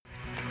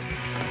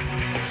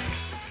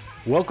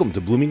Welcome to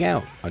Blooming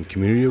Out on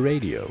Community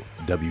Radio,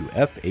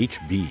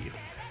 WFHB.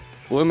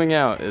 Blooming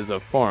Out is a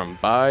forum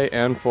by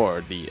and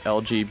for the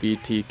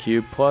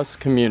LGBTQ plus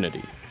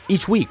community.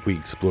 Each week we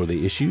explore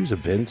the issues,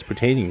 events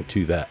pertaining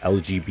to the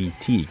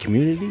LGBT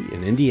community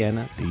in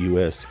Indiana, the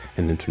U.S.,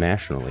 and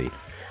internationally.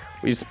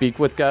 We speak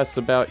with guests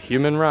about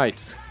human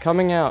rights,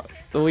 coming out,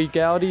 the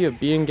legality of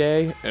being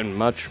gay, and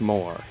much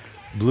more.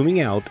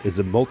 Blooming Out is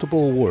a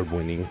multiple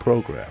award-winning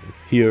program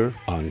here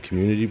on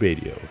Community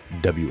Radio,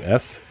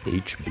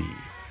 WFHB.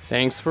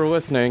 Thanks for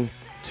listening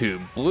to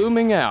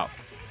Blooming Out.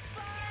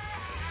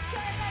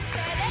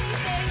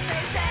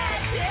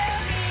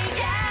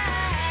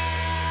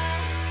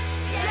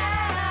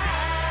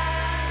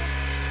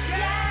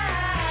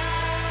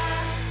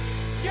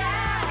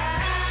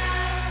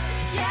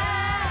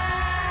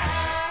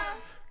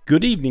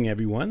 Good evening,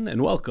 everyone,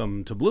 and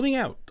welcome to Blooming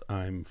Out.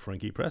 I'm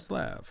Frankie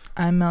Preslav.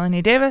 I'm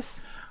Melanie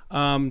Davis.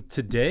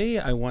 Today,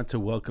 I want to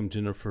welcome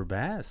Jennifer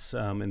Bass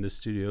in the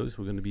studios.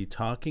 We're going to be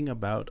talking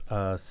about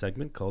a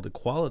segment called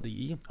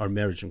Equality, or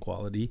Marriage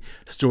Equality,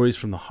 Stories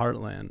from the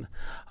Heartland.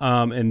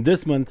 And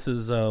this month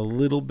is a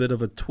little bit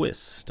of a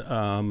twist.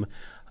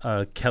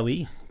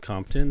 Kelly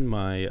Compton,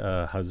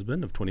 my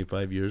husband of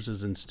 25 years,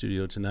 is in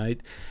studio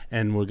tonight,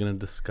 and we're going to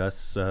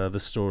discuss the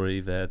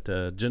story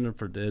that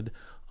Jennifer did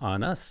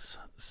on us.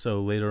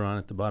 So later on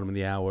at the bottom of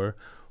the hour,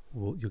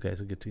 you guys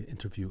will get to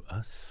interview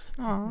us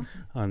on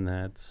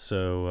that.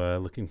 So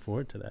looking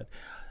forward to that.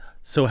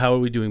 So how are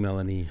we doing,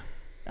 Melanie?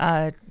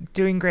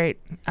 Doing great.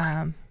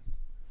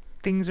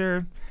 Things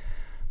are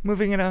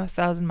moving at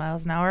 1,000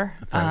 miles an hour.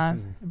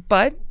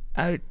 But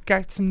I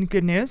got some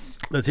good news.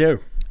 Let's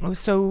hear.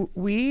 So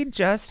we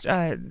just,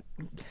 a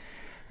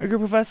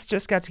group of us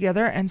just got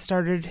together and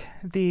started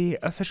the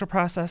official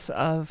process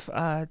of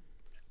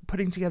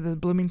putting together the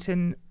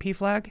Bloomington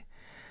PFLAG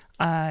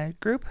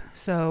group.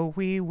 So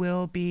we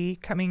will be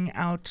coming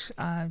out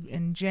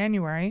in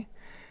January,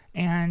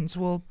 and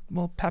we'll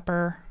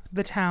pepper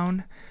the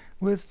town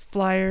with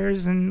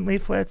flyers and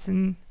leaflets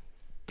and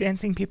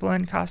dancing people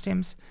in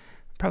costumes.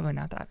 Probably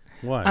not that.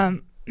 Why?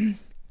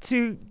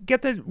 To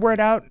get the word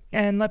out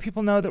and let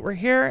people know that we're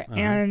here,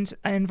 and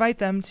I invite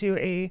them to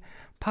a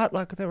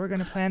potluck that we're going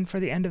to plan for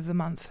the end of the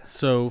month.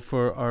 So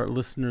for our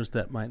listeners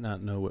that might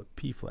not know what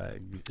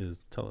PFLAG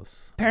is, tell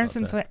us. Parents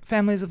and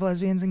Families of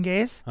Lesbians and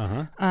Gays.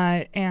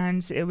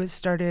 And it was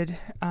started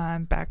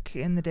back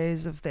in the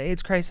days of the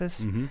AIDS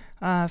crisis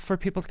for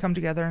people to come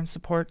together and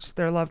support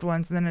their loved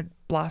ones. And then it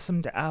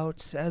blossomed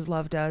out as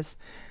love does.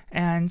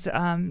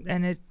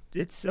 And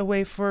it's a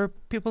way for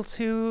people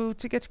to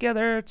get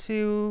together,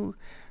 to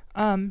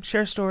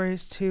share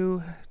stories,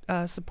 to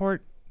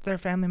support their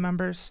family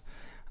members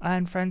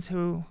and friends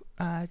who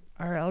are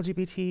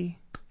LGBTIQ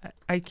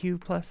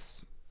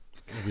plus.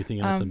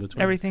 Everything else in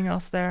between. Everything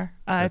else there.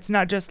 It's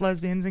not just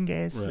lesbians and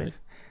gays. Right.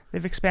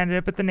 They've expanded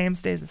it, but the name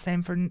stays the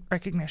same for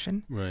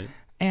recognition. Right.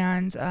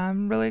 And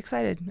I'm really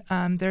excited.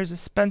 There's a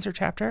Spencer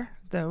chapter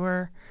that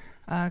we're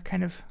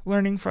kind of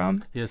learning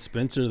from. Yeah,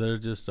 Spencer, they're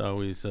just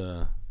always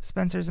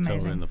Spencer's amazing.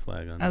 towering the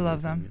flag on I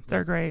love everything. them.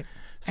 They're great.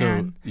 So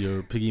and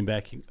you're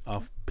piggybacking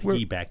off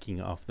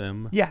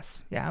them?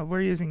 Yes. Yeah, we're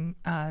using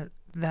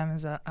them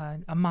as a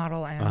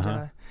model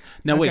and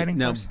now a wait. guiding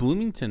Now force.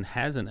 Bloomington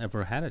hasn't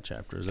ever had a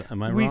chapter.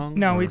 Am I wrong?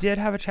 No, or? we did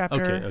have a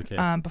chapter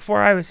Okay.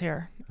 Before I was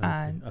here.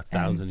 Okay.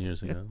 1,000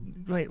 years ago.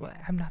 Wait,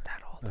 I'm not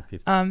that old. Okay.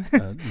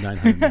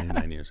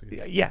 999 years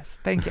ago. Yes,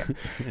 thank you.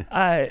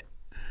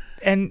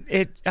 And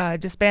it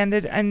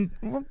disbanded, and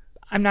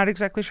I'm not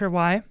exactly sure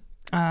why.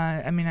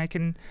 I mean, I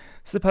can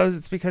suppose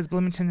it's because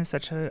Bloomington is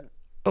such a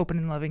open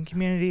and loving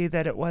community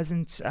that it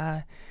wasn't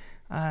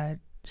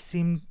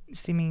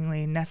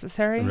seemingly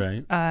necessary,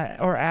 right?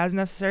 Or as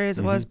necessary as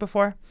it was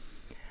before,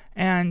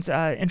 and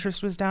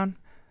interest was down,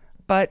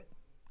 but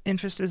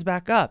interest is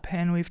back up,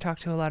 and we've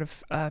talked to a lot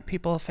of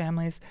people,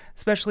 families,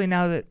 especially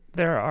now that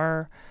there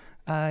are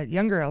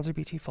younger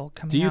LGBT folk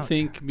coming out. Do you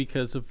think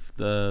because of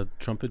the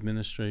Trump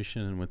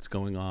administration and what's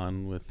going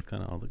on with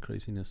kind of all the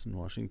craziness in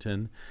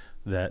Washington,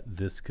 that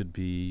this could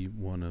be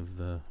one of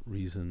the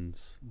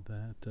reasons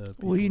that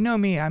people... Well, you know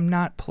me, I'm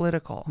not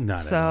political.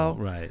 Not at all,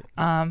 right.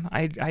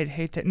 I'd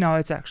hate to... No,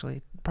 it's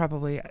actually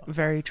probably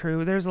very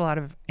true. There's a lot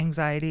of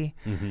anxiety,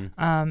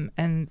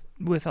 and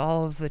with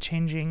all of the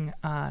changing,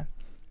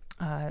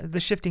 the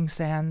shifting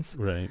sands,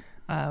 right,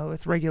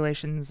 with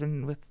regulations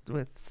and with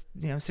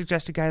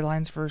suggested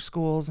guidelines for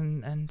schools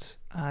and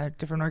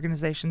different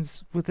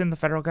organizations within the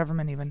federal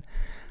government even,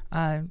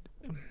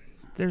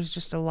 there's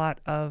just a lot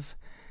of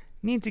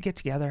need to get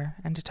together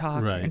and to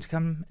talk, right, and to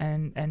come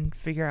and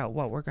figure out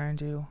what we're going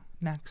to do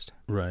next.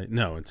 Right.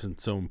 No, it's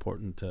so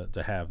important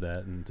to have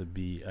that and to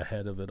be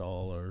ahead of it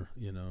all, or,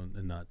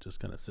 and not just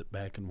kind of sit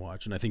back and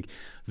watch. And I think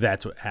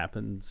that's what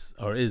happens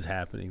or is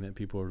happening, that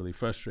people are really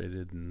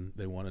frustrated and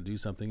they want to do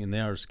something and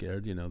they are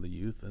scared, the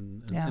youth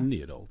and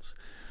the adults.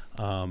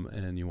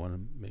 And you want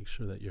to make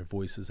sure that your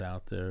voice is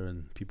out there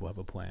and people have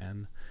a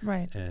plan.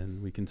 Right.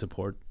 And we can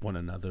support one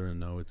another and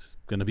know it's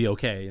going to be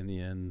okay in the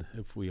end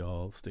if we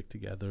all stick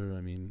together. I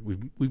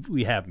mean,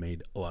 we have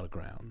made a lot of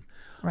ground.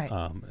 Right.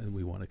 And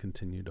we want to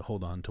continue to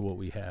hold on to what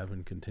we have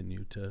and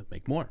continue to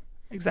make more.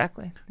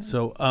 Exactly.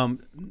 So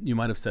you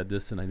might have said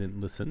this and I didn't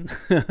listen.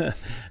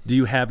 Do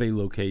you have a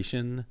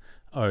location,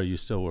 or are you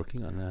still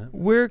working on that?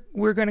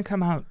 We're going to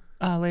come out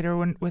later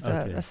with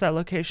Okay. a set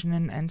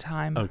location and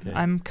time. Okay.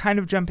 I'm kind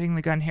of jumping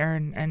the gun here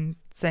and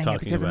saying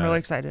Talking it because I'm about really it.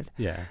 excited.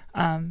 Yeah.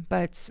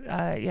 But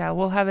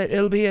we'll have it.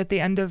 It'll be at the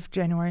end of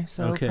January,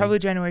 so Okay. probably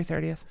January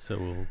 30th. So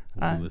we'll be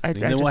I listening.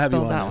 just Then we'll have you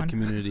spilled on that one.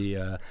 community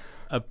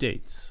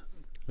updates.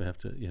 We have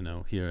to,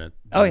 hear at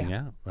Oh, yeah.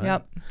 BloomingOUT, right?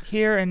 Yep,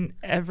 here and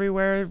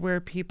everywhere where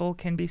people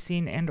can be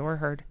seen and or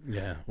heard.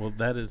 Yeah. Well,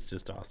 that is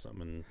just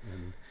awesome, and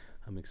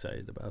I'm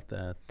excited about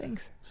that.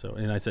 Thanks. So,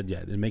 and I said,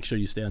 and make sure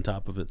you stay on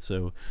top of it.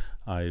 So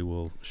I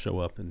will show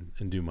up and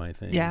do my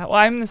thing. Yeah, well,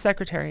 I'm the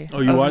secretary.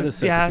 Oh, you of are it. the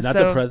secretary, not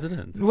the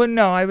president. Well,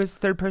 no, I was the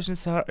third person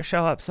to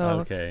show up.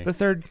 So Okay. the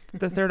third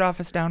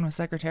office down was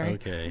secretary.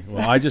 Okay.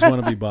 Well, I just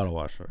want to be bottle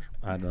washer.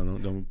 I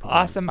don't put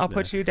Awesome. I'll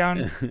put you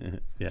down,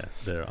 Yeah,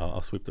 there.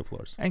 I'll sweep the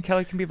floors. and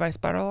Kelly can be vice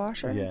bottle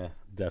washer. Yeah,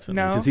 definitely.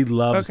 No? Because he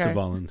loves Okay. to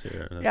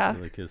volunteer. That's Yeah.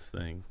 like his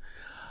thing.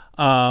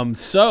 So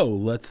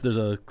there's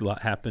a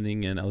lot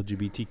happening in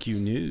LGBTQ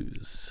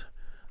news.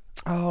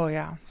 Oh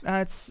yeah,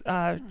 that's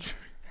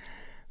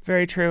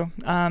very true.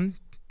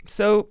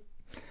 So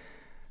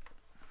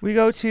we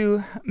go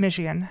to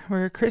Michigan,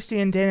 where Christy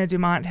and Dana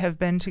Dumont have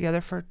been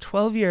together for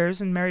 12 years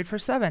and married for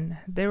 7.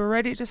 They were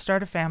ready to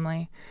start a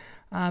family,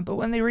 but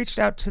when they reached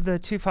out to the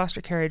 2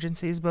 foster care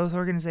agencies, both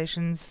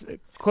organizations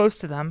close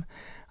to them,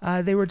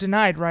 they were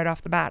denied right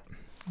off the bat.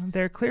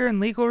 Their clear and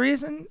legal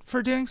reason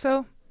for doing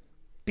so?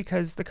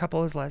 Because the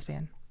couple is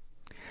lesbian.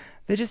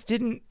 They just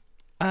didn't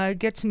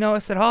get to know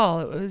us at all.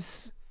 It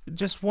was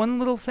just one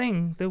little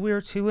thing that we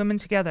were 2 women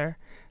together,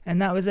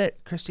 and that was it,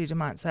 Christy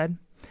Dumont said.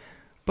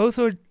 Both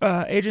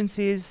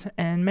agencies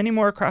and many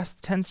more across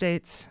the 10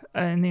 states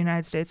in the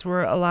United States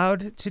were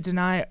allowed to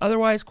deny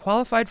otherwise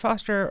qualified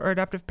foster or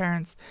adoptive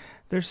parents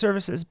their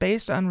services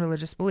based on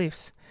religious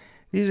beliefs.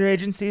 These are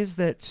agencies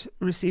that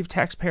receive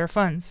taxpayer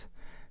funds.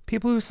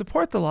 People who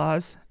support the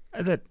laws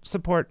that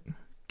support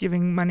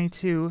giving money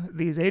to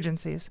these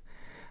agencies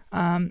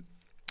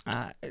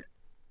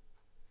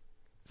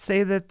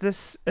say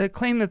that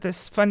claim that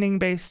this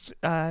funding-based,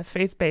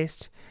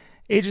 faith-based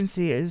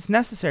agency is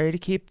necessary to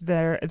keep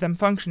them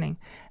functioning,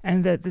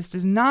 and that this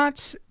does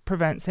not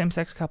prevent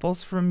same-sex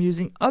couples from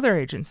using other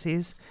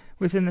agencies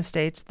within the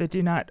state that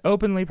do not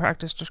openly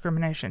practice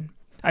discrimination.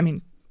 I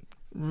mean,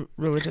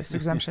 religious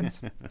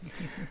exemptions.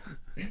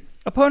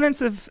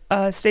 Opponents of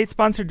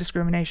state-sponsored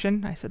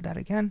discrimination, I said that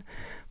again,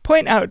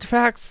 point out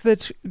facts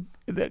that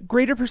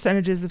greater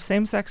percentages of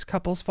same-sex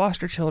couples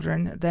foster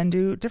children than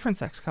do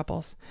different-sex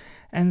couples,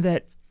 and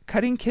that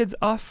cutting kids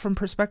off from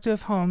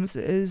prospective homes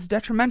is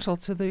detrimental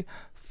to the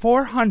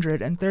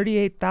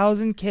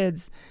 438,000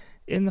 kids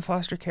in the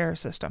foster care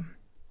system.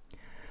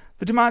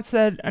 The Dumont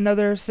said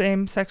another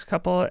same-sex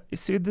couple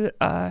sued the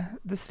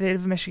state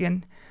of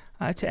Michigan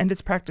to end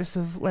its practice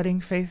of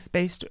letting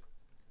faith-based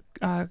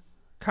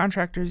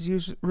contractors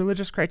use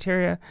religious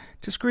criteria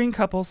to screen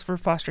couples for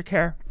foster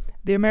care.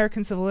 The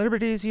American Civil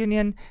Liberties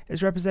Union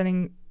is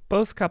representing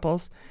both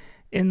couples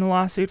in the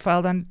lawsuit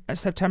filed on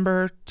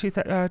September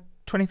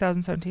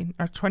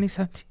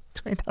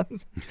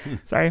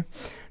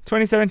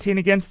 2017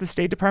 against the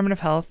State Department of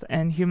Health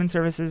and Human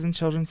Services and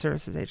Children's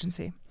Services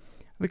Agency.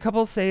 The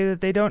couples say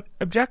that they don't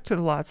object to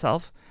the law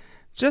itself,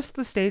 just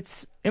the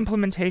state's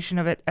implementation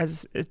of it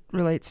as it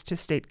relates to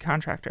state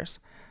contractors.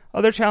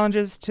 Other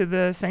challenges to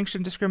the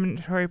sanctioned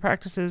discriminatory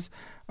practices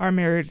are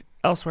mirrored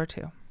elsewhere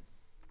too.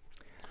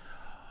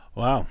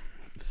 Wow.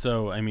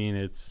 So, I mean,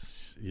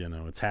 it's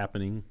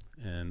happening,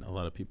 and a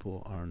lot of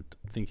people aren't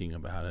thinking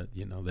about it.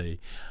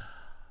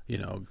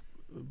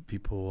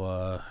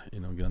 People,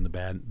 get on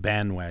the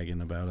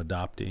bandwagon about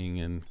adopting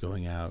and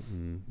going out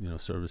and,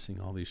 servicing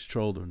all these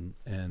children.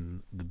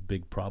 And the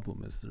big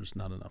problem is there's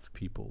not enough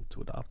people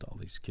to adopt all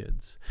these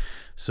kids.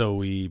 So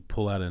we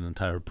pull out an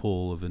entire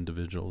pool of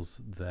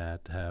individuals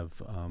that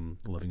have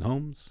living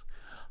homes.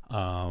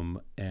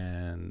 And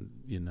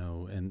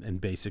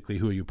basically,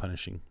 who are you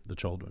punishing? The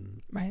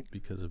children, right?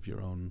 Because of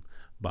your own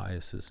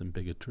biases and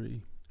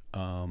bigotry,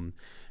 and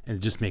it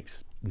just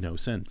makes no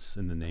sense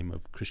in the name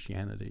of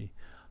Christianity,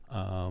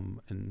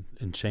 and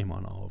shame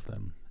on all of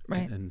them,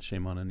 right? And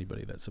shame on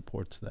anybody that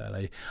supports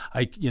that.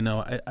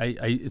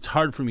 It's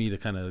hard for me to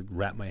kind of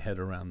wrap my head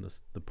around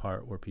the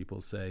part where people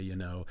say,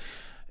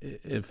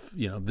 if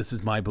this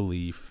is my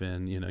belief,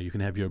 and you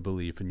can have your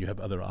belief and you have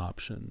other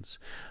options.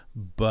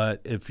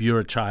 But if you're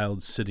a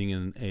child sitting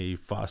in a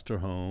foster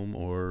home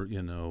or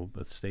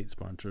a state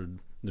sponsored,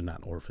 they're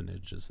not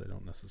orphanages, they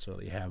don't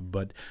necessarily have,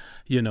 but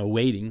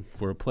waiting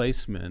for a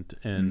placement,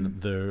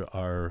 and there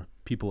are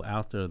people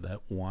out there that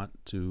want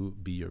to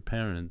be your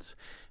parents,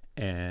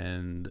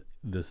 and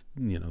this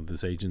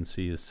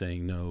agency is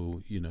saying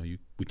no,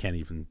 we can't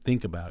even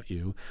think about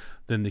you,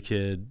 then the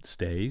kid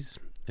stays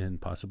and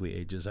possibly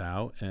ages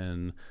out,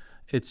 and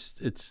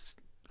it's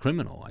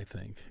criminal. I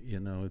think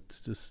it's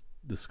just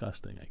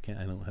disgusting.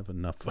 I don't have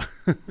enough.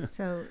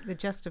 So the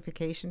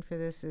justification for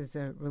this is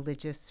a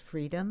religious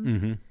freedom.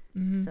 Mm-hmm.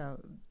 Mm-hmm. So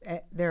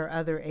there are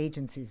other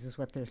agencies, is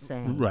what they're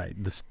saying. Right.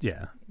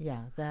 Yeah.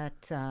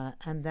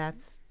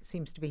 That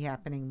seems to be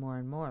happening more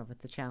and more with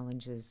the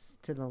challenges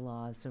to the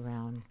laws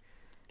around.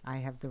 I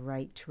have the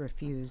right to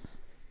refuse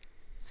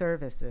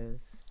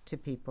services to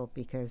people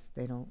because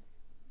they don't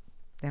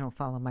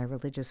follow my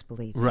religious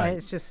beliefs. Right.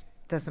 It just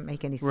doesn't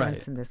make any sense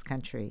Right. in this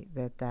country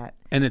that.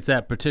 And it's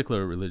that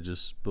particular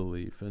religious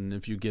belief. And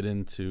if you get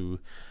into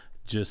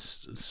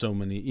just so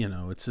many,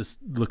 it's just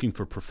looking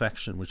for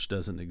perfection, which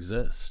doesn't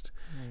exist.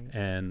 Right.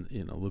 And,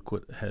 look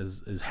what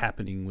is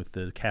happening with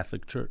the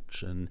Catholic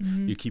Church.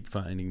 And you keep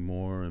finding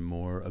more and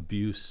more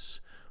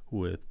abuse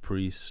with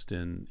priests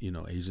and,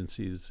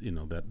 agencies,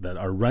 that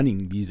are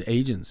running these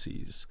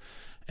agencies.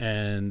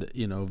 And,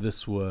 if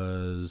this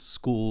was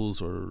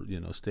schools or,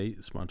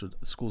 state-sponsored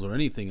schools or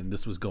anything, and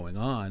this was going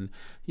on,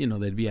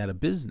 they'd be out of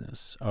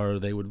business. Or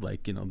they would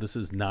this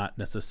is not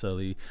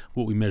necessarily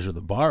what we measure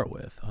the bar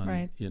with.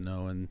 Right.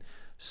 And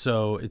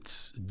so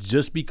it's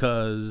just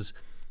because,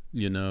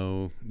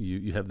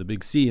 you have the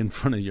big C in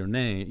front of your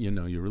name,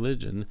 your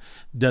religion,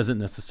 doesn't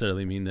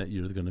necessarily mean that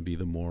you're going to be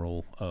the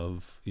moral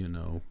of,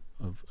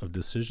 of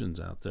decisions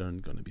out there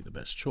and going to be the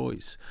best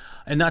choice.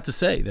 And not to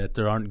say that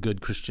there aren't good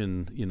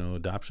Christian,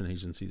 adoption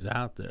agencies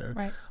out there.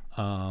 Right.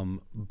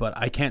 But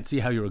I can't see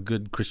how you're a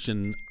good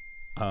Christian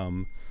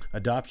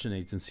adoption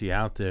agency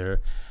out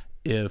there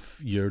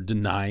if you're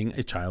denying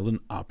a child an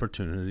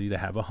opportunity to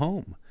have a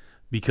home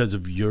because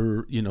of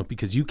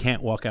because you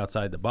can't walk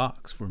outside the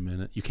box for a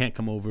minute. You can't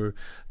come over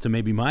to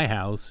maybe my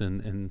house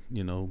and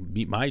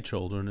meet my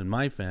children and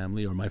my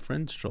family or my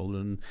friends'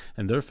 children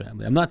and their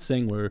family. I'm not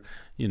saying we're,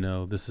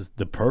 this is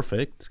the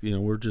perfect,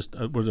 we're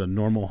a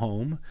normal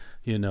home,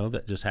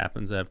 that just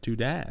happens to have two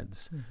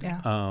dads.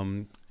 Yeah.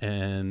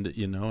 And,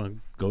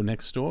 go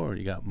next door.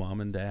 You got mom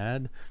and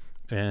dad.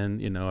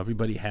 And,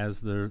 everybody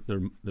has their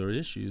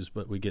issues,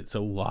 but we get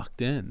so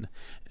locked in,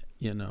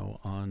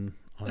 on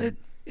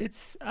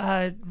It's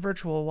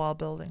virtual wall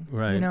building,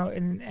 right?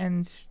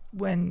 And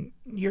when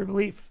your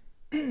belief,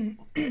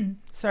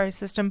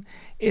 system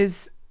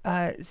is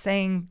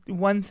saying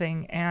one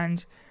thing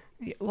and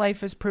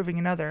life is proving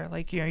another.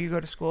 Like you go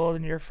to school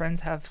and your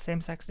friends have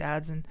same-sex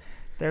dads and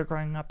they're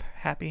growing up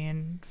happy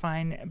and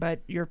fine,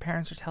 but your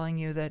parents are telling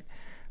you that,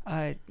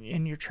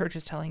 and your church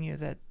is telling you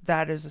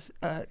that is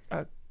a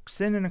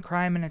sin and a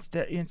crime and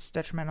it's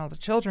detrimental to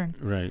children.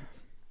 Right.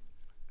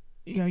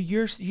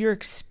 You're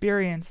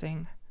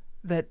experiencing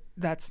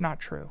that's not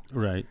true.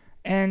 Right.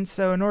 And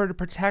so in order to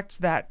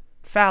protect that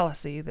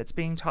fallacy that's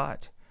being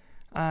taught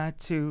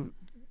to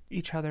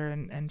each other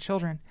and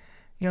children,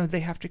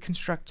 they have to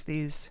construct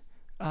these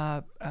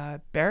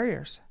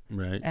barriers.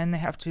 Right. And they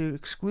have to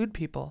exclude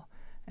people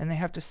and they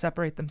have to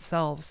separate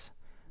themselves.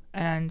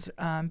 And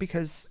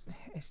because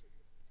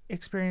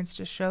experience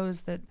just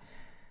shows that,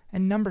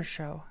 and numbers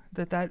show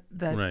that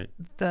right.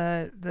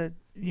 the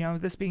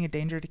this being a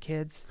danger to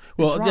kids.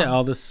 Well, is wrong. yeah,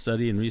 all this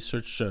study and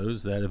research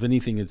shows that if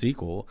anything is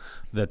equal,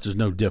 that there's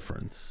no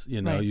difference.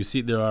 Right. You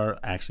see there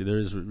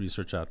is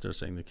research out there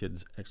saying the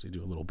kids actually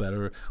do a little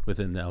better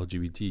within the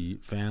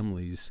LGBT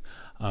families,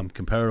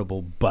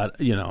 comparable. But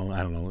I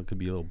don't know, it could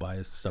be a little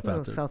biased stuff A little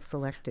out there.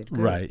 self-selected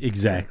group. Right,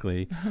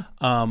 exactly.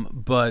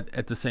 But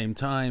at the same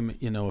time,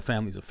 a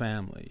family's a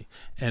family,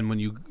 and when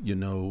you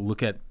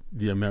look at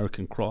the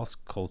American cross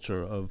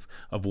culture of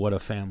what a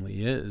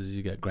family is.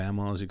 You got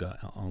grandmas, you got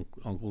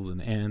uncles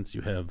and aunts, you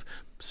have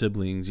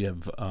siblings, you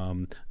have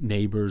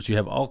neighbors, you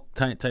have all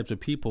types of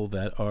people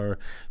that are,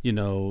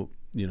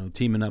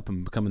 teaming up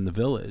and becoming the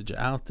village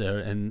out there,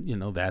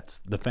 and that's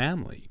the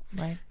family.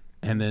 Right.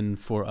 And then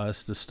for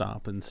us to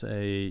stop and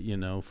say,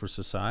 for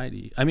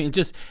society, I mean,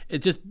 it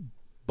just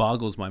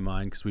boggles my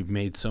mind because we've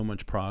made so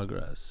much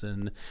progress,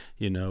 and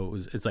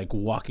it's like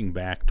walking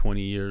back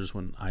 20 years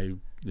when I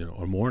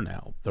or more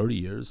now, 30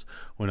 years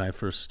when I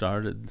first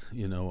started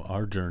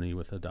our journey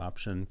with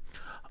adoption,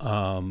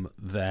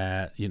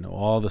 that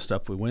all the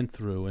stuff we went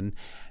through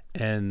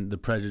and the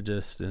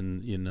prejudice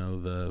and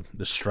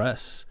the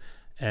stress,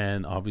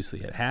 and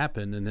obviously it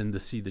happened, and then to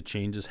see the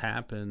changes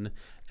happen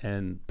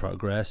and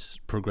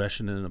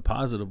progression in a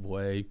positive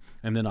way,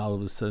 and then all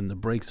of a sudden the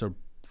brakes are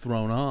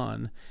thrown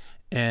on.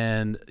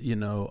 And,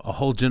 a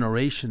whole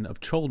generation of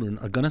children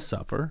are going to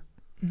suffer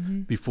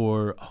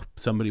before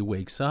somebody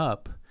wakes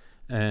up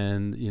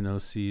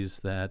and sees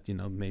that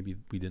maybe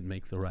we didn't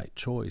make the right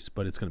choice,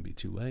 but it's going to be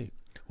too late.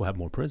 We'll have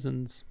more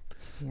prisons,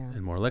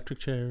 and more electric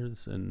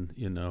chairs, and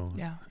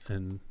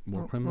and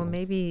more criminals. Well,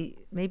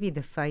 maybe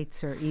the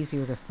fights are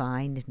easier to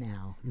find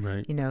now.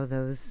 Right.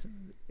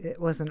 It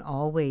wasn't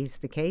always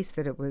the case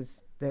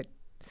that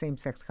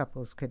same-sex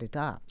couples could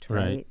adopt,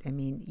 right? I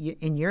mean,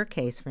 in your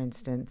case, for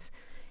instance,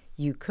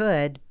 you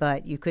could,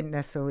 but you couldn't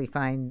necessarily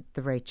find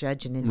the right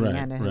judge in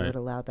Indiana who would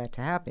allow that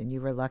to happen.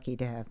 You were lucky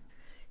to have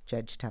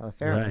Judge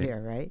Talaferro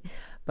here, right?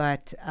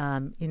 But,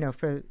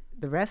 for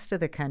the rest of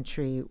the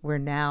country, we're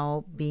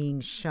now being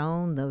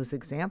shown those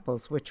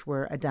examples, which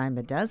were a dime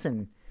a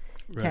dozen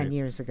 10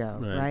 years ago,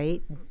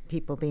 right?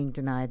 People being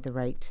denied the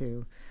right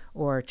to,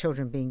 or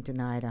children being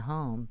denied a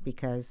home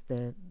because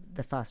the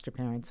foster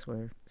parents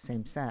were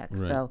same sex.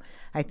 Right. So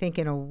I think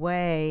in a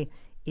way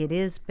it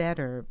is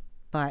better,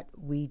 but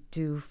we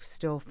do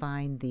still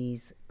find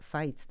these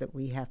fights that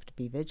we have to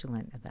be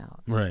vigilant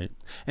about. Right.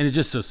 And it's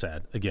just so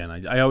sad. Again,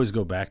 I always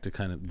go back to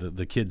kind of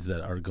the kids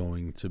that are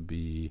going to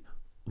be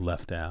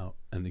left out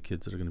and the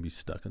kids that are going to be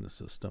stuck in the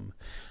system.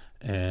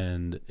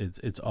 And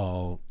it's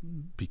all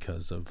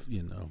because of,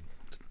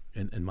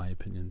 in my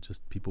opinion,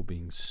 just people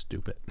being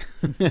stupid.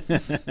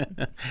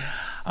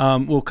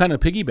 Well, kind of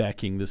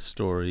piggybacking this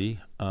story,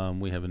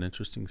 we have an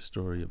interesting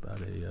story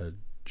about a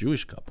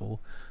Jewish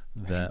couple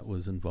that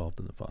was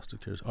involved in the foster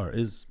care, or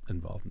is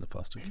involved in the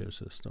foster care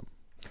system.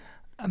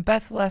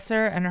 Beth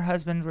Lesser and her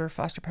husband were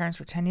foster parents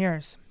for 10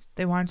 years.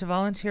 They wanted to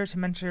volunteer to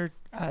mentor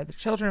the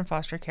children in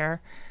foster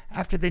care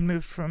after they'd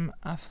moved from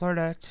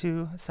Florida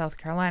to South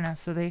Carolina,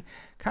 so they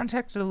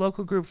contacted a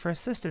local group for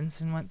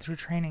assistance and went through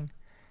training.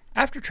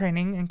 After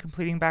training and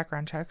completing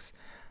background checks,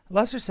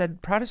 Lesser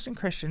said Protestant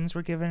Christians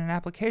were given an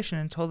application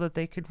and told that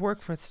they could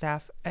work with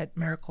staff at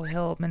Miracle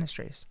Hill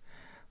Ministries.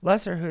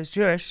 Lesser, who is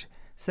Jewish,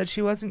 said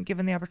she wasn't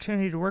given the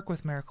opportunity to work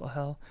with Miracle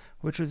Hill,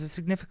 which has a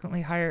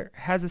significantly higher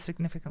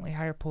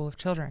pool of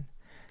children.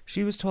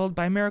 She was told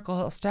by Miracle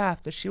Hill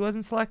staff that she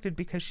wasn't selected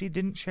because she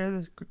didn't share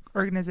the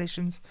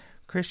organization's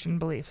Christian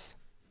beliefs.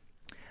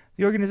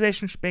 The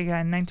organization, which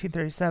began in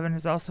 1937,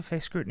 has also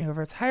faced scrutiny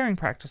over its hiring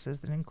practices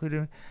that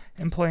included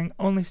employing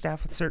only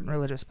staff with certain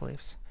religious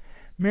beliefs.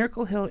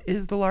 Miracle Hill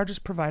is the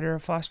largest provider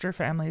of foster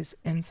families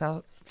in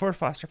South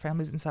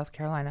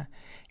Carolina.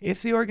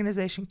 If the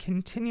organization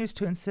continues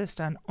to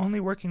insist on only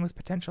working with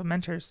potential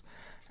mentors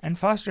and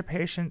foster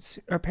patients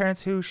or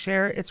parents who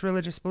share its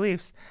religious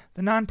beliefs,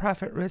 the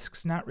nonprofit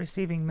risks not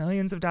receiving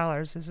millions of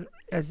dollars,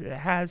 as it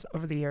has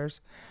over the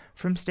years,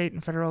 from state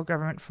and federal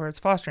government for its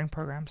fostering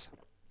programs.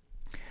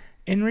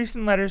 In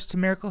recent letters to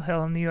Miracle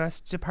Hill and the U.S.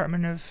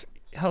 Department of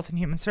Health and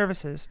Human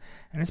Services,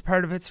 and as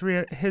part of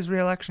his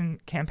re-election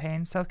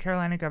campaign, South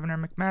Carolina Governor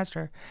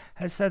McMaster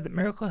has said that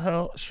Miracle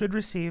Hill should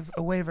receive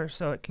a waiver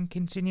so it can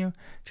continue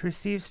to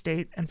receive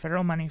state and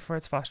federal money for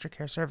its foster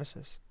care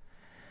services.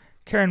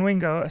 Karen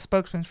Wingo, a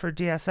spokesman for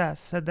DSS,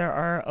 said there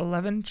are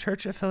 11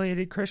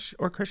 church-affiliated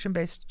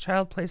Christian-based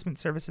child placement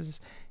services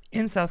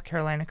in South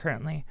Carolina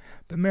currently,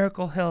 but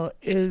Miracle Hill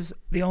is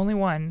the only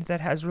one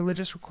that has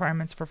religious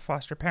requirements for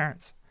foster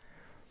parents.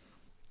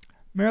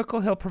 Miracle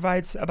Hill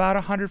provides about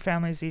 100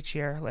 families each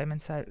year, Lehman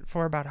said.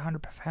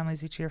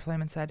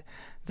 Lehman said.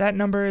 That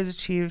number is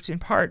achieved in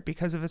part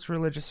because of its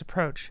religious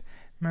approach,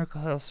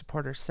 Miracle Hill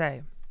supporters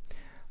say.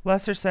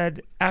 Lesser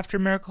said after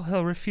Miracle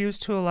Hill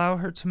refused to allow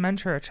her to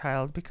mentor a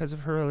child because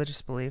of her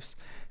religious beliefs,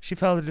 she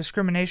filed a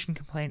discrimination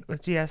complaint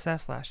with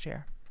DSS last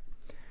year.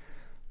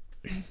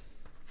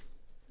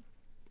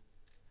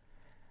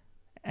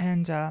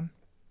 And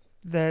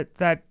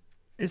that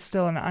is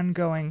still an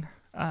ongoing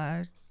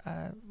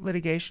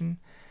litigation.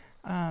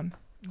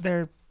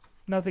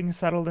 Nothing is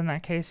settled in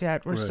that case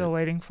yet. We're still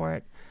waiting for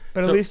it.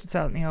 But at least it's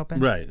out in the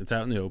open. Right. It's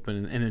out in the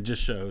open. And it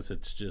just shows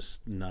it's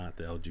just not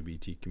the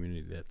LGBT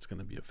community that's going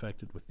to be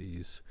affected with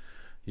these,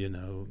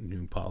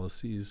 new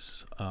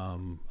policies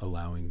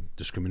allowing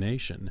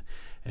discrimination.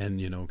 And,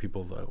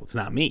 people, it's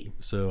not me,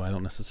 so I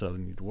don't necessarily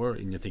need to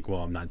worry. And you think,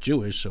 well, I'm not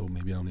Jewish, so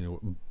maybe I don't need to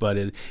worry. But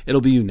it'll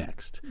be you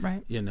next.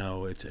 Right.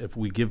 It's if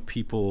we give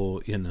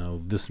people,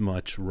 this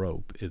much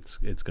rope, it's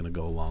going to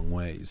go a long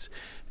ways.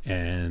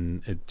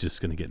 And it's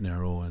just going to get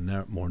narrow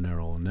and more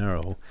narrow and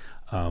narrow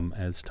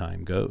as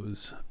time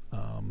goes.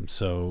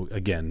 So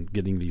again,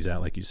 getting these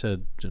out, like you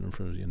said,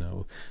 Jennifer,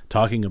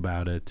 talking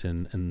about it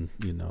and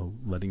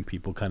letting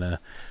people kind of,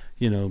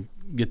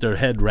 get their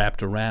head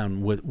wrapped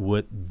around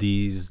what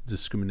these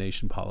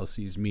discrimination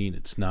policies mean.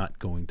 It's not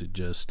going to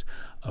just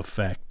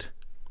affect,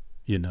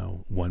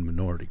 one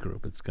minority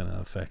group. It's going to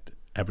affect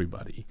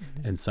everybody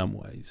in some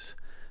ways.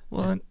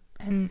 Well,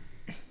 and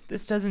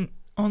this doesn't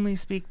only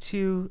speak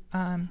to,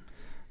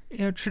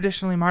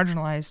 traditionally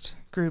marginalized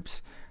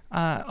groups.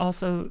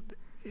 Also,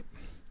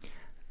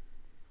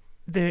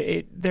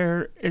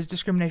 there is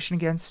discrimination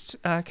against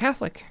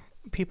Catholic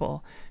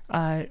people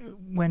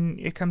when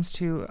it comes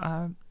to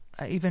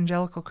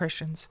evangelical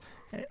Christians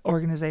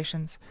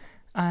organizations,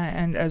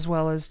 and as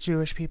well as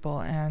Jewish people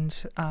and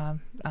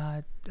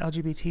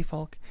LGBT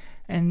folk,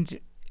 and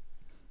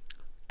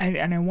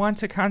and I want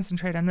to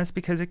concentrate on this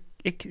because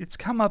it's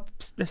come up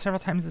several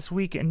times this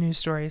week in news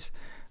stories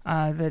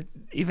that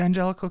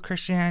evangelical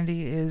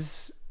Christianity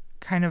is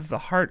kind of the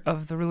heart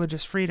of the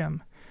religious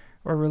freedom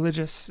or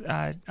religious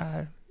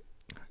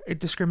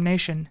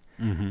discrimination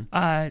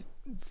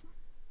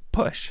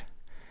push.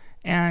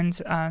 And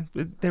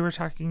they were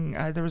talking,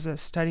 there was a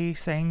study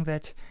saying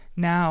that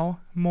now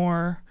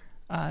more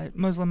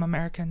Muslim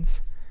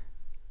Americans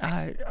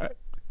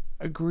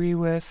agree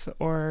with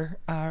or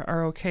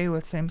are okay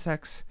with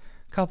same-sex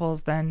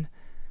couples than,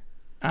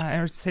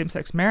 or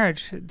same-sex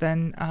marriage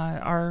than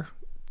are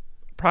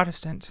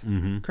Protestant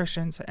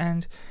Christians.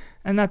 And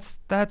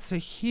that's a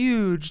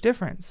huge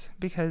difference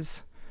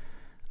because,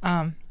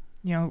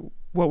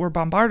 what we're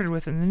bombarded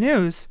with in the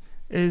news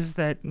is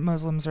that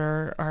Muslims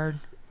are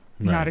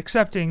not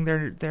accepting,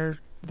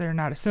 they're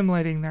not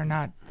assimilating,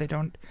 they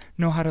don't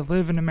know how to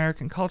live in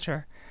American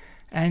culture.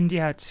 And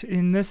yet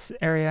in this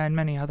area and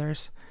many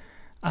others,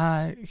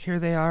 here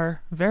they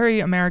are, very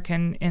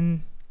American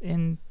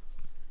in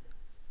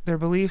their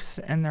beliefs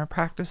and their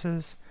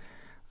practices,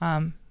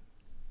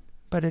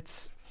 but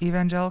it's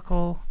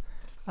evangelical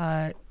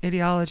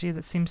ideology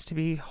that seems to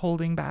be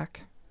holding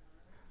back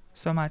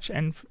so much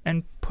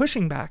and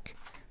pushing back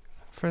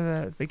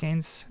for the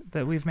gains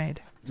that we've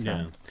made. So.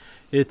 Yeah.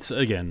 It's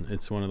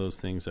one of those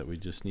things that we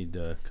just need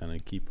to kind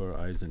of keep our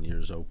eyes and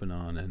ears open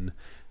on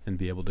and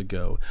be able to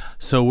go.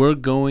 So we're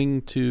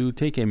going to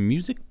take a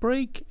music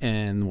break,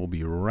 and we'll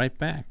be right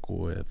back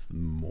with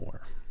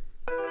more.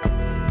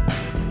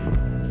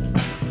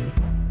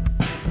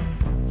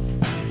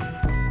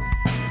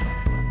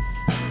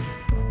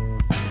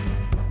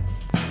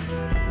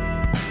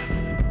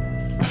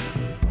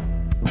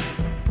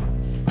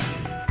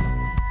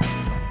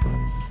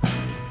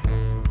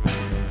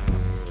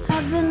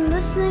 I've been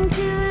listening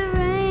to it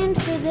rain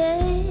for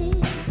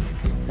days,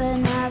 but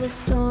now the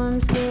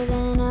storm's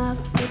given up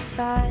its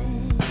fight.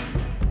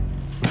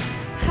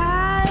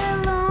 High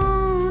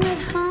alone at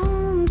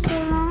home so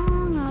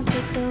long, I'll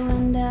take the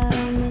wind out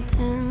on the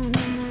town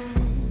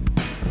tonight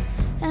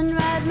and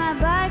ride my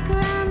bike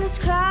around this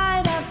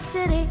cried out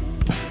city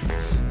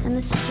and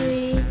the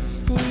streets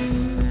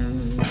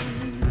steam.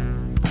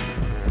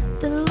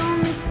 The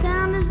lonely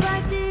sound is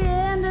like the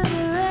end of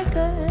the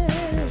record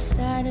that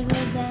started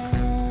with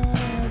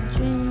bad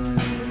dream.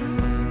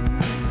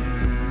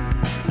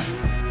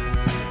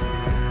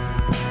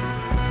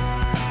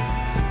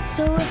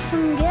 So if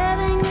I'm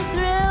getting the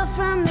thrill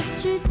from the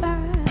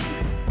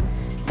jukebox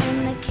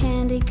and the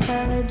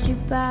candy-colored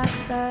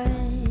jukebox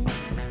light,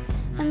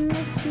 and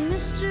this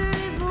mystery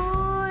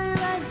boy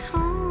rides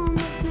home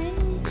with me,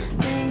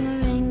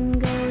 ring, ring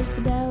goes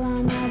the bell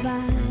on my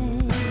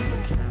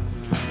bike.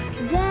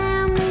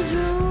 Damn these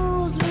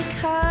rules we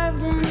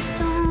carved in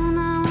stone,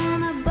 I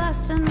wanna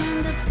bust them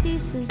into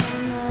pieces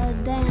on the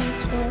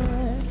dance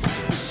floor.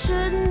 There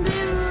shouldn't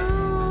be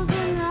rules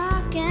in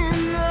rock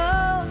and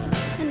roll,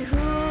 and who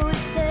are we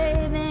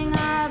saving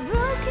our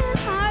broken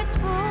hearts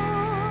for?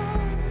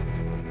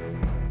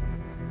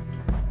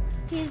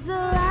 He's the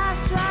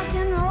last rock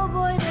and roll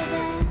boy to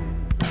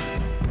dance.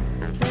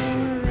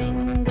 Ring,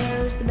 ring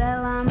goes the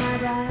bell on my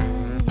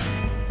bike,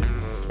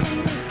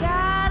 and he's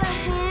got a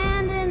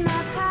hand in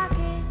my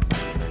pocket.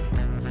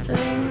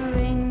 Ring,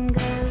 ring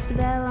goes the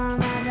bell on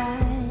my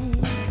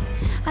bike.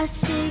 I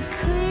see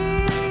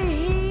clearly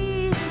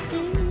he's a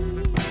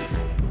thief,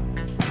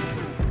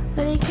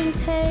 but he can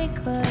take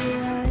what he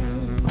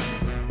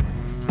likes,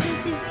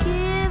 'cause he's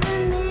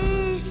given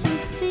me some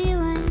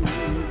feeling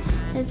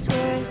it's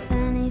worth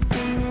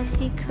anything that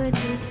he could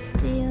be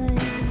stealing.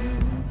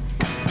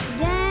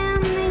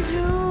 Damn these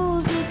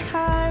rules we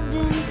carved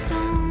in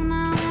stone,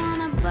 I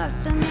wanna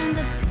bust them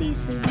into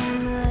pieces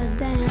on the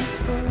dance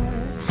floor.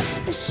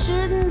 There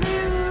shouldn't be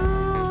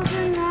rules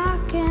in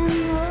rock and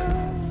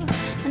roll,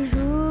 and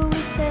who are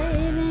we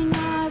saving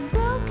our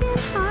broken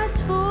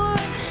hearts for?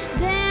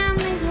 Damn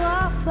these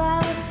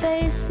wallflower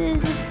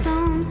faces of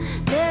stone,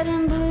 dead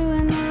and blue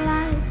in the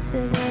lights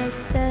of their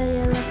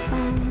cellular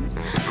phones.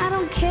 I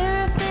don't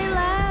care if they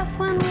laugh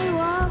when we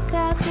walk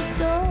out this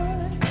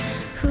door.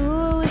 Who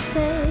are we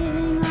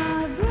saving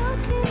our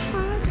broken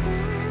hearts for?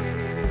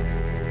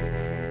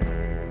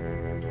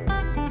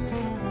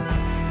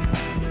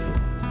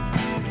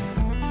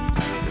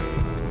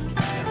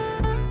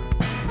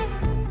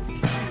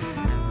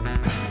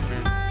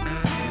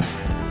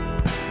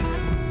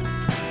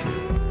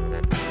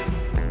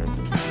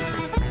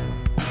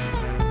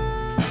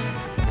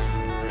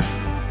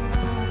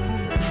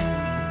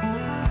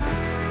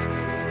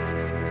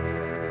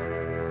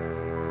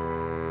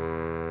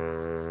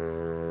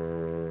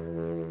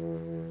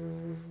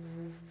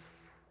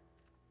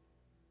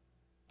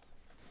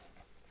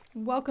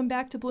 Welcome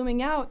back to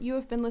Blooming Out. You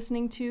have been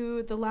listening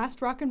to The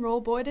Last Rock and Roll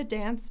Boy to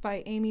Dance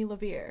by Amy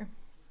LaVere.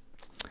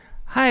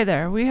 Hi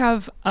there. We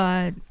have,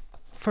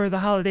 for the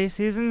holiday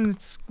season,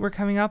 we're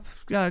coming up.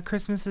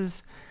 Christmas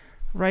is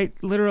right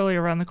literally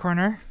around the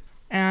corner,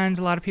 and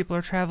a lot of people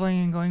are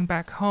traveling and going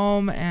back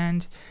home,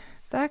 and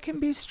that can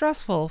be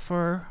stressful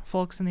for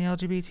folks in the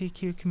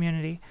LGBTQ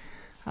community,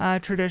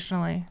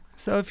 traditionally.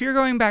 So if you're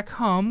going back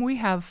home, we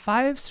have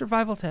 5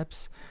 survival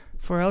tips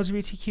for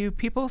LGBTQ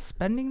people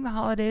spending the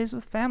holidays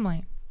with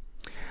family.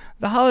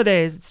 The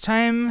holidays, it's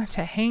time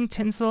to hang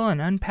tinsel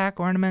and unpack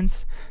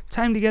ornaments.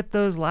 Time to get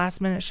those last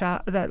minute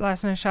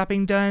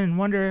shopping done and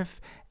wonder if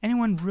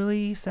anyone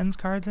really sends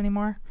cards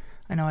anymore.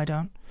 I know I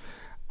don't.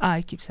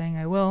 I keep saying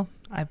I will.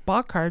 I've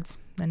bought cards.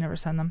 I never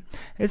send them.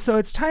 And so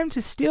it's time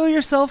to steel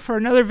yourself for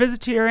another visit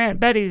to your Aunt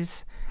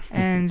Betty's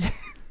and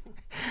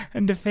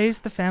and to face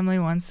the family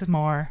once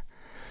more.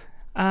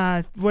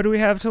 What do we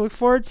have to look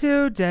forward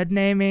to? Dead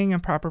naming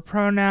and proper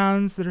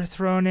pronouns that are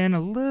thrown in a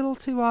little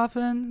too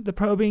often. The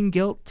probing,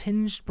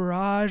 guilt-tinged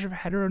barrage of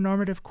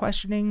heteronormative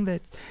questioning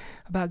that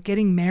about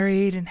getting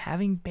married and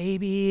having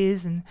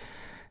babies. And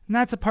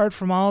that's apart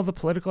from all the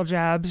political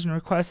jabs and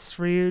requests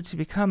for you to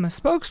become a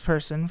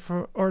spokesperson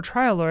for or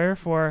trial lawyer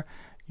for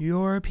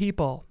your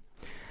people.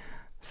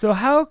 So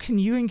how can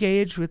you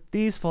engage with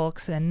these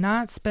folks and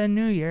not spend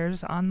New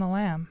Year's on the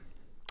lam?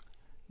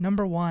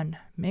 Number 1,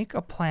 make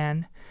a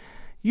plan.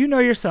 You know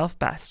yourself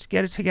best.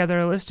 Get together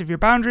a list of your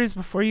boundaries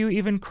before you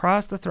even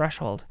cross the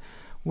threshold.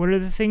 What are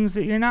the things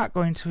that you're not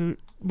going to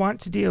want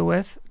to deal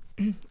with,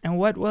 and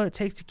what will it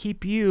take to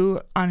keep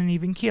you on an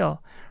even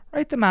keel?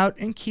 Write them out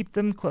and keep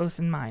them close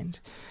in mind.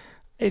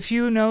 If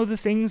you know the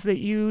things that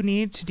you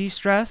need to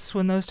de-stress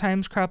when those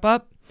times crop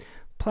up,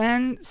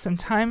 plan some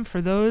time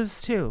for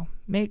those too.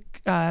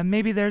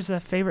 Maybe there's a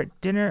favorite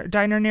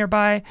diner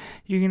nearby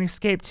you can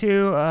escape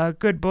to, a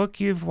good book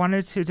you've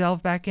wanted to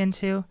delve back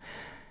into.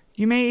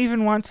 You may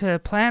even want to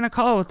plan a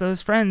call with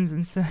those friends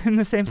in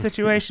the same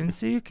situation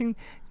so you can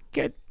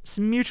get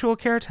some mutual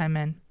care time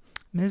in.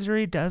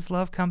 Misery does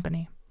love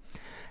company.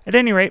 At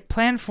any rate,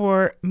 plan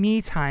for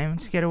me time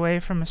to get away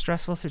from a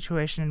stressful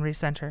situation and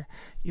recenter.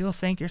 You'll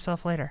thank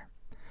yourself later.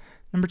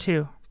 Number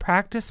 2,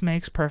 practice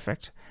makes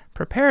perfect.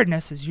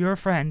 Preparedness is your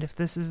friend if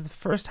this is the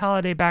first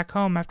holiday back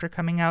home after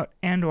coming out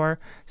and or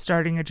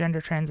starting a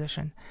gender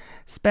transition.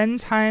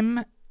 Spend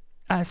some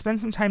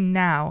time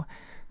now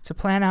to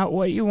plan out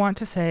what you want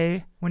to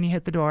say when you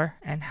hit the door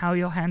and how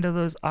you'll handle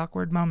those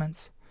awkward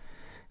moments.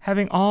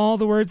 Having all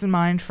the words in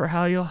mind for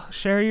how you'll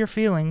share your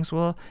feelings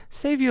will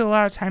save you a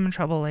lot of time and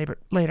trouble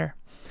later.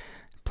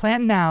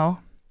 Plan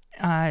now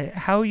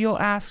how you'll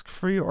ask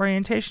for your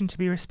orientation to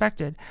be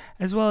respected,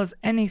 as well as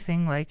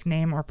anything like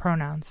name or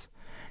pronouns.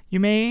 You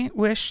may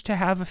wish to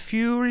have a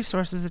few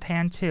resources at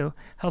hand too,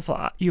 helpful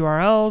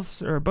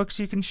URLs or books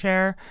you can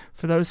share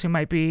for those who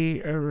might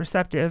be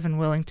receptive and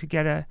willing to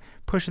get a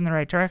push in the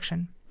right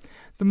direction.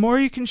 The more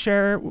you can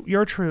share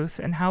your truth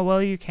and how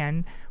well you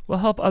can will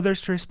help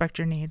others to respect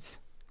your needs.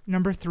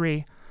 Number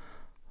 3,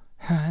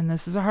 and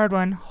this is a hard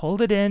one,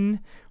 hold it in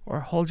or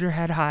hold your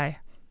head high.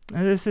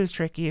 Now, this is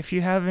tricky. If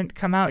you haven't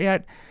come out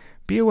yet,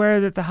 be aware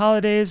that the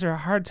holidays are a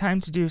hard time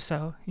to do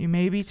so. You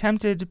may be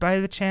tempted by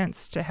the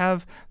chance to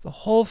have the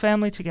whole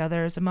family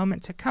together as a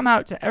moment to come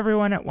out to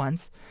everyone at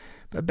once,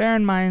 but bear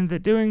in mind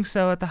that doing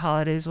so at the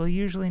holidays will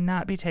usually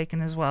not be taken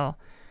as well.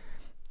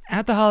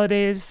 At the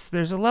holidays,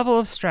 there's a level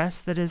of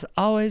stress that is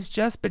always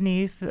just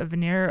beneath a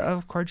veneer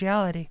of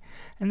cordiality,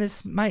 and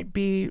this might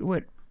be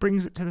what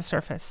brings it to the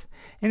surface.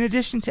 In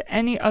addition to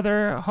any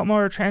other homo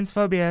or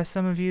transphobia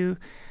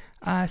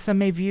some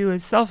may view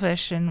as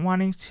selfish and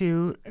wanting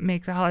to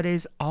make the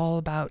holidays all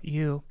about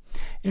you.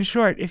 In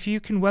short, if you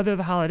can weather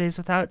the holidays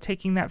without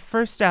taking that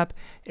first step,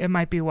 it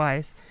might be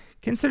wise.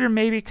 Consider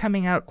maybe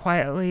coming out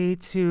quietly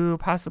to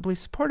possibly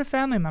support a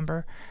family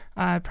member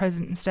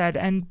present instead,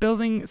 and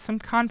building some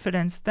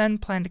confidence, then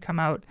plan to come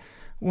out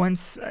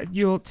once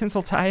Yule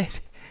Tinseltide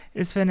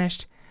is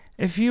finished.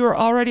 If you are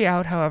already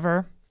out,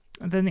 however,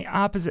 then the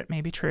opposite may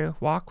be true.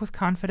 Walk with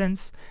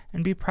confidence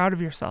and be proud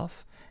of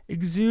yourself.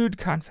 Exude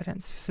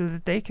confidence so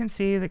that they can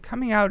see that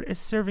coming out is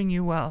serving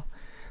you well.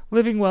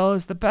 Living well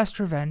is the best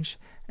revenge,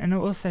 and it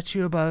will set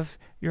you above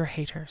your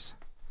haters.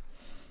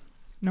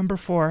 Number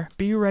 4,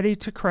 be ready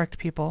to correct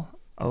people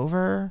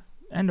over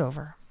and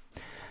over.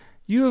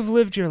 You have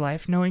lived your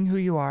life knowing who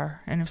you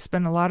are and have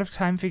spent a lot of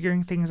time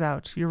figuring things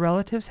out. Your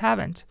relatives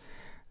haven't.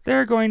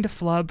 They're going to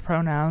flub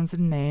pronouns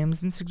and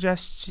names and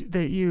suggest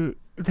that you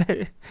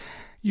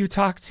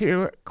talk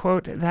to,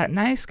 quote, that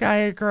nice guy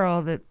or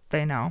girl that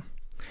they know.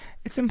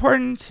 It's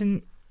important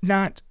to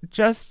not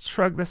just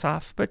shrug this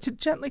off, but to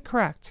gently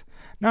correct.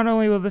 Not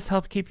only will this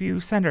help keep you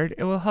centered,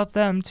 it will help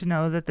them to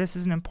know that this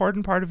is an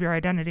important part of your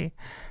identity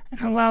and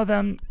allow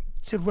them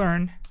to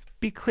learn,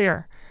 be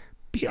clear,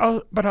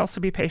 but also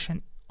be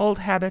patient. Old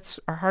habits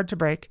are hard to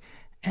break,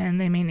 and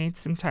they may need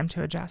some time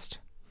to adjust.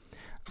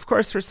 Of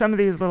course, for some of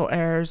these little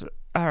errors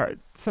are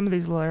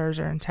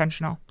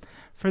intentional.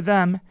 For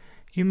them,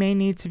 you may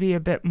need to be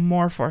a bit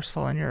more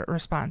forceful in your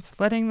response,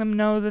 letting them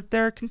know that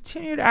their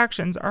continued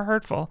actions are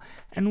hurtful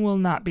and will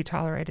not be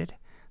tolerated.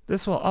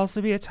 This will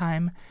also be a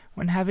time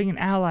when having an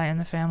ally in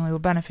the family will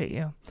benefit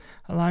you,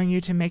 allowing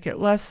you to make it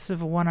less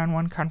of a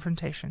one-on-one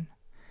confrontation.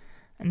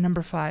 And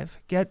number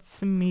 5, get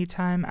some me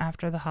time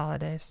after the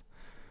holidays.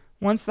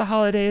 Once the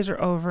holidays are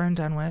over and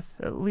done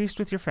with, at least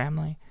with your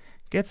family,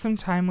 get some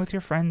time with your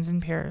friends and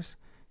peers.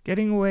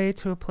 Getting away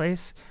to a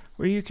place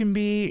where you can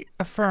be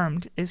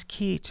affirmed is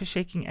key to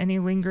shaking any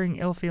lingering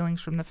ill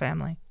feelings from the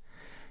family.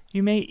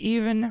 You may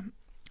even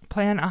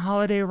plan a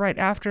holiday right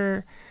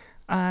after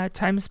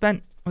time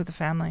spent with the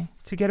family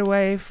to get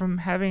away from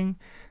having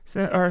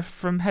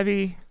fun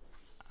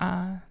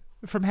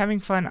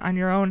on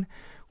your own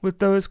with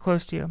those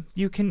close to you.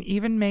 You can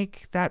even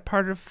make that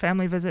part of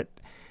family visit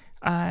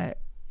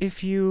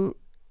if you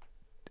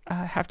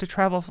have to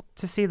travel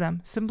to see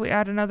them. Simply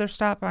add another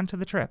stop onto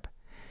the trip.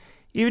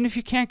 Even if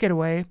you can't get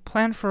away,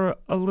 plan for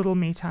a little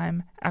me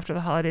time after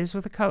the holidays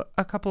with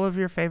a couple of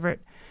your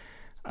favorite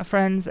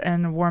friends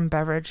and a warm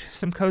beverage,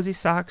 some cozy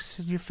socks,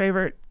 your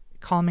favorite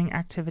calming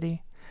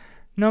activity.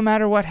 No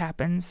matter what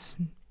happens,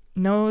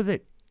 know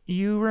that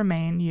you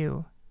remain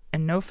you,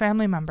 and no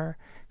family member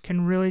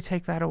can really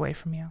take that away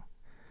from you.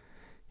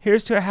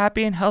 Here's to a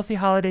happy and healthy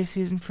holiday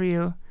season for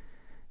you,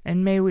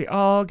 and may we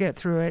all get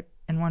through it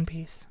in one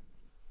piece.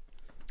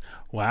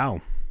 Wow.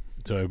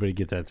 So everybody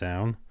get that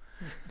down.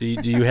 Do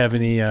you have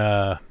any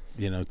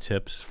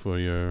tips for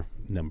your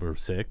number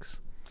 6?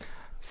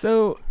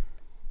 So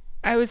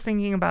I was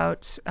thinking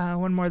about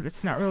one more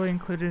that's not really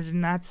included,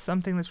 and that's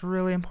something that's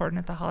really important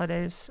at the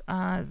holidays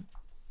that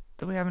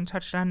we haven't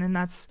touched on, and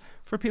that's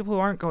for people who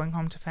aren't going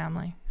home to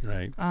family.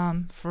 Right.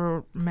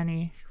 For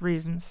many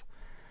reasons.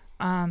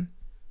 And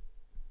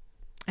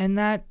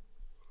that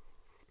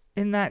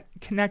in that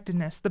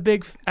connectedness, the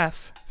big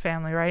F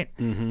family, right?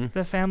 Mm-hmm.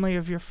 The family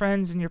of your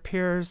friends and your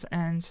peers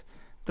and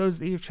those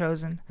that you've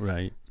chosen.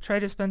 Right. Try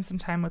to spend some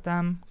time with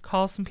them.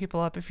 Call some people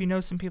up. If you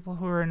know some people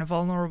who are in a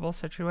vulnerable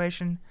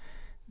situation,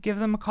 give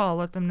them a call.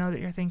 Let them know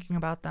that you're thinking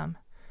about them.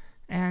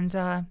 And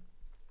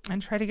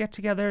try to get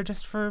together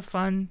just for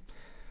fun.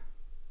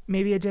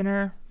 Maybe a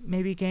dinner,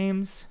 maybe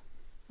games.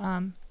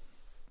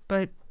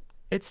 But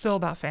it's still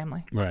about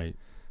family. Right.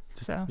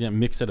 So yeah,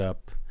 mix it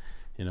up.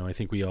 I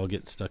think we all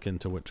get stuck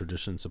into what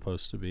tradition's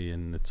supposed to be,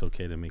 and it's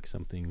okay to make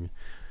something,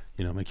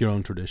 make your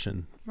own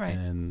tradition. Right.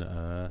 And,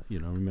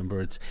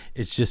 remember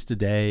it's just a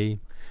day.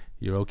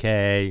 You're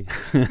okay.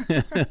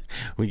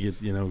 We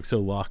get, so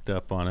locked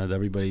up on it.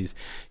 Everybody's,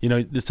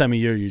 this time of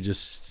year, you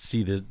just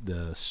see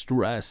the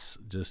stress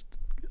just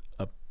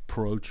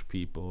approach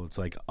people. It's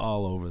like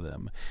all over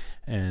them,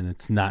 and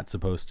it's not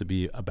supposed to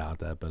be about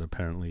that, but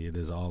apparently it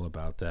is all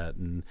about that.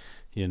 And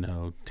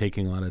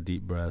taking a lot of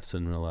deep breaths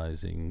and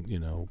realizing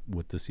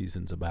what the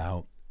season's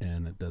about,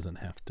 and it doesn't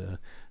have to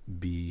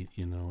be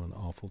an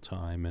awful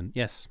time. And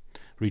yes,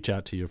 reach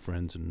out to your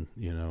friends and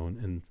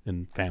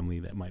and family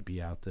that might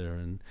be out there,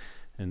 and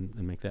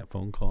make that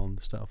phone call and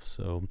stuff.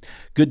 So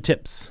good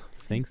tips.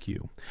 Thank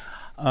you.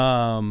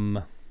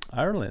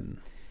 Ireland.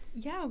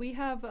 Yeah, we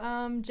have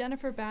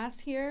Jennifer Bass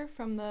here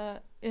from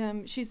the,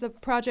 she's the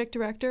project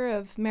director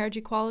of Marriage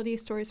Equality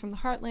Stories from the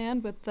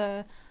Heartland with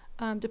the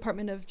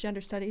Department of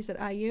Gender Studies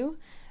at IU.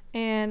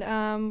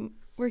 And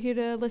we're here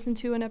to listen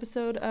to an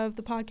episode of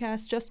the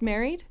podcast Just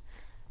Married,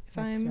 if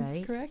That's I'm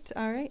right. correct.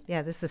 All right.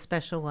 Yeah, this is a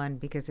special one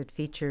because it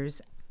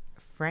features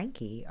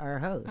Frankie, our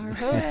host. Our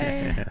host.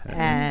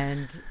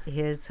 And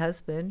his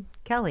husband,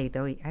 Kelly,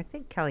 though I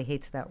think Kelly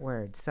hates that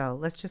word. So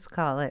let's just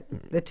call it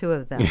the two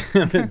of them.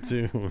 The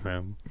two of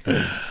them.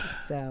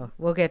 So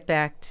we'll get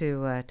back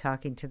to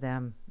talking to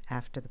them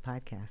after the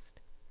podcast.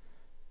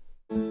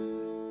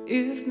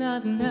 If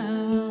not now,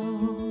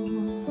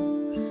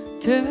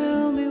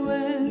 tell me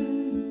when.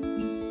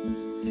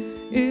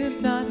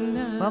 If not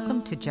now.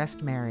 Welcome to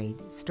Just Married,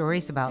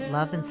 stories about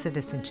love and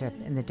citizenship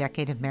in the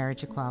decade of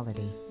marriage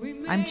equality.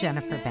 I'm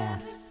Jennifer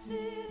Bass.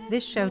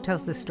 This show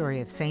tells the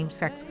story of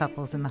same-sex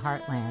couples in the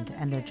Heartland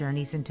and their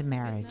journeys into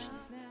marriage.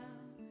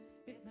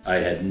 I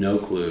had no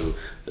clue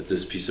that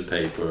this piece of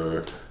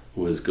paper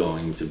was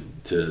going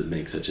to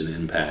make such an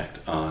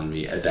impact on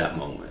me at that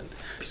moment.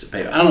 Piece of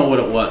paper, I don't know what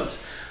it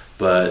was,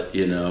 but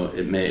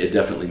it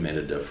definitely made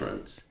a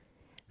difference.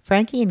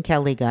 Frankie and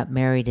Kelly got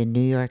married in New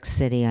York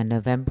City on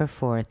November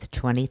 4th,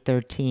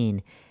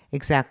 2013,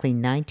 exactly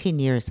 19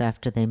 years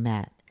after they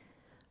met.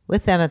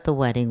 With them at the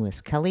wedding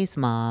was Kelly's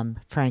mom,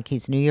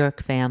 Frankie's New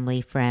York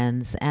family,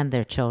 friends, and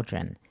their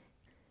children.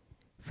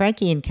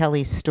 Frankie and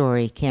Kelly's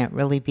story can't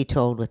really be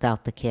told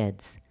without the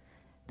kids.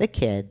 The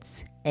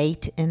kids,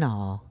 8 in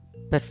all,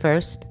 but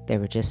first they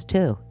were just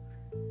 2.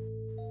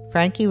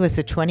 Frankie was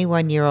a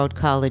 21-year-old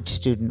college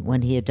student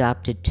when he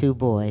adopted 2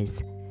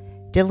 boys.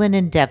 Dylan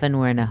and Devin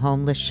were in a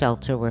homeless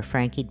shelter where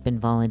Frankie'd been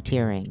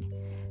volunteering.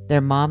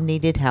 Their mom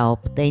needed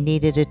help, they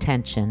needed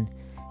attention,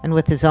 and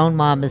with his own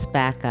mom as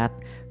backup,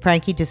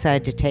 Frankie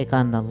decided to take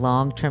on the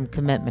long-term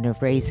commitment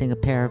of raising a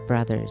pair of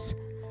brothers.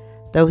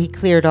 Though he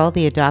cleared all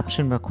the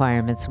adoption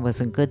requirements and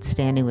was in good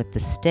standing with the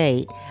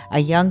state, a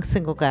young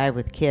single guy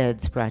with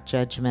kids brought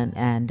judgment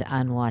and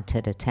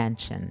unwanted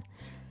attention.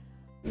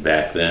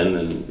 Back then,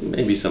 and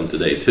maybe some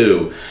today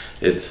too,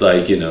 it's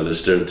like,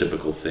 there's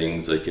stereotypical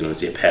things like, is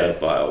he a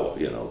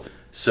pedophile,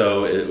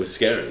 So it was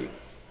scary.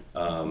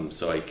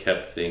 So I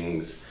kept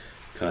things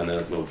kind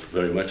of,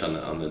 very much on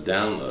the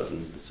download,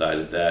 and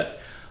decided that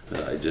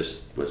I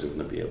just wasn't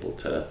going to be able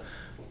to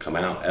come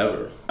out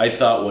ever. I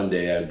thought one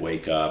day I'd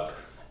wake up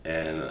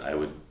and I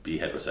would be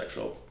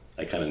heterosexual.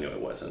 I kind of knew I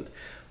wasn't.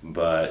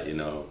 but,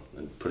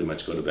 I'd pretty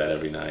much go to bed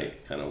every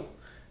night kind of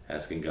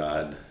asking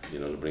God,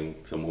 to bring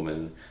some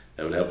woman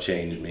that would help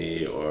change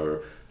me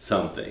or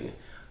something.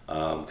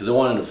 Because I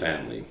wanted a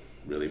family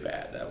really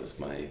bad. That was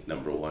my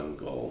number one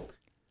goal.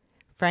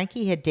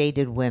 Frankie had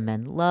dated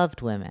women,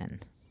 loved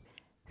women.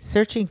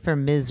 Searching for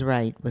Ms.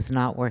 Right was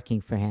not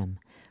working for him.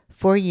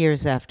 4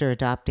 years after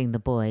adopting the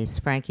boys,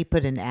 Frankie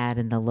put an ad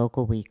in the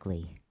local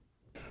weekly.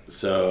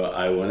 So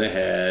I went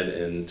ahead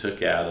and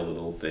took out a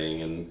little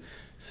thing and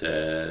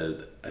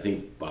said, I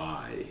think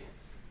bi,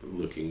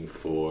 looking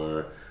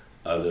for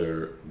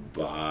other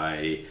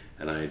bi,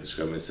 and I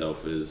described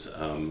myself as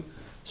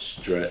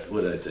straight.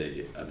 What did I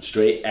say? I'm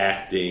straight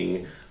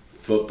acting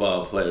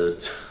football player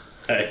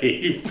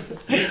type,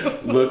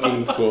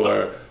 looking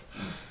for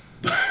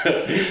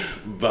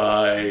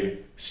bi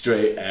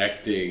straight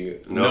acting.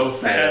 No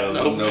fat,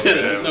 no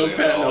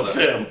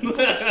film.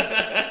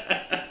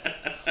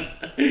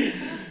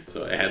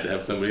 So I had to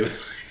have somebody that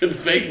I could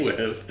fake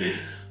with.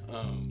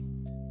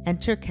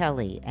 Enter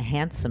Kelly, a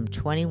handsome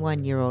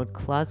 21-year-old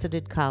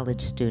closeted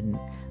college student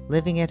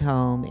living at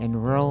home in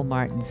rural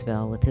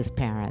Martinsville with his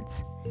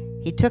parents.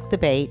 He took the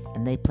bait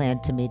and they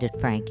planned to meet at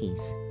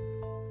Frankie's.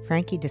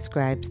 Frankie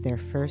describes their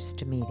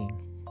first meeting.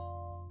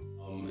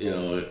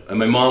 And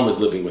my mom was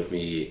living with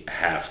me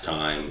half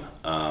time.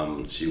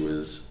 She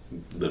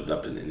lived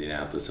up in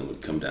Indianapolis and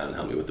would come down and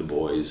help me with the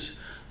boys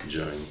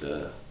during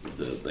the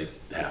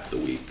half the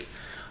week.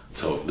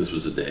 So this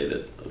was a day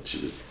that she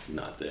was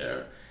not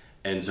there.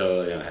 And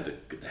so I had to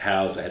get the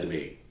house, I had to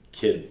make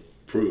kid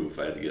proof,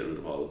 I had to get rid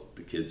of all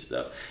the kid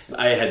stuff.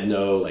 I had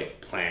no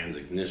plans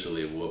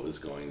initially of what was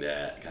going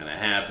to kind of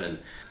happen.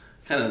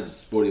 Kind of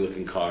sporty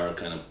looking car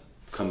kind of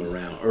coming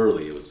around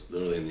early, it was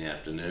early in the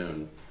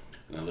afternoon.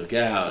 And I look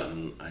out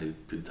and I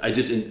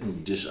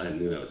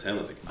knew that was him. I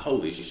was like,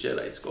 holy shit,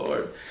 I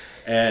scored.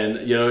 And,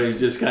 he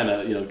just kind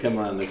of, come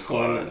around the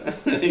corner.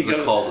 It was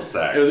a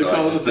cul-de-sac. It was a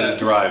cul-de-sac. I just didn't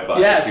drive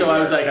by. Yeah, so I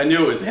was like, I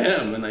knew it was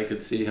him, and I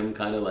could see him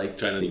kind of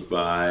trying to sneak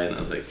by, and I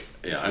was like,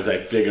 I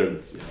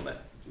figured,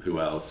 that who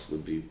else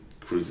would be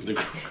cruising the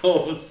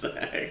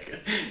cul-de-sac.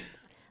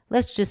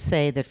 Let's just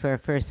say that for a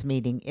first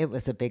meeting, it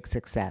was a big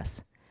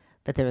success.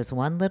 But there was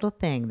one little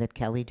thing that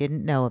Kelly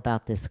didn't know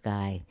about this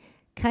guy,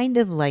 kind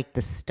of like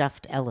the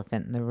stuffed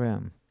elephant in the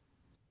room.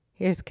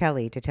 Here's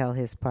Kelly to tell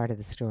his part of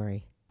the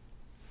story.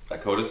 I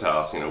go to his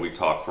house, we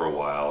talked for a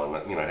while,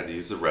 and I had to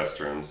use the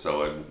restroom,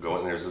 so I go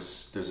in, there's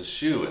a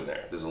shoe in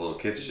there. There's a little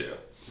kid's shoe.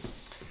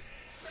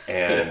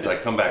 And I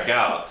come back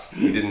out,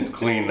 he didn't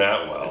clean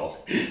that well.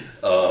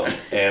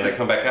 And I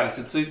come back out, I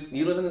said, so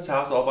you live in this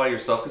house all by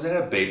yourself? Because it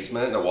had a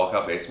basement, a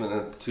walkout basement,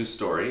 and a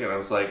 2-story. And I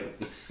was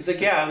like, he's like,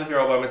 yeah, I live here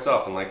all by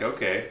myself. I'm like,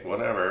 okay,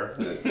 whatever.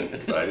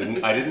 I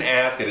didn't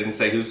ask, I didn't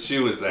say whose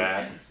shoe is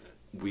that.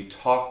 We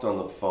talked on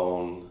the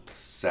phone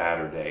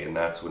Saturday, and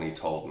that's when he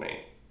told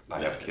me. I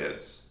have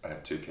kids. I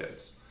have 2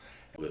 kids.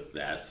 With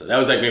that, so that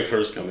was my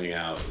first coming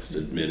out, was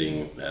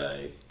admitting that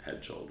I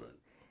had children.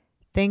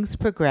 Things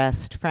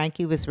progressed.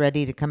 Frankie was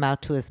ready to come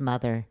out to his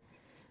mother.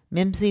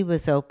 Mimsy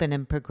was open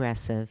and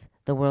progressive,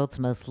 the world's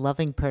most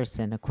loving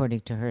person,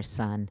 according to her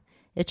son.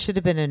 It should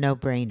have been a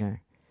no-brainer.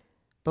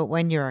 But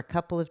when you're a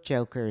couple of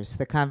jokers,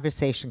 the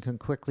conversation can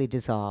quickly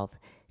dissolve.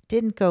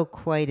 Didn't go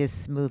quite as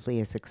smoothly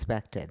as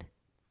expected.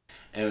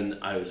 And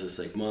I was just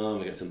like,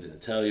 Mom, I got something to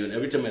tell you. And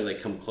every time I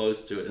come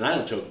close to it, and I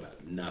don't joke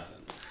about nothing.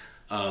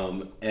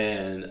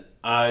 And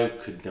I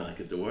could not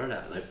get the word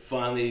out. And I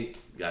finally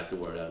got the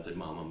word out. I was like,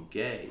 Mom, I'm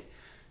gay.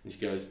 And she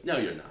goes, no,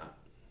 you're not.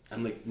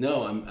 I'm like,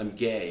 no, I'm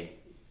gay.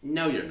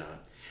 No, you're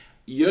not.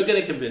 You're going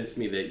to convince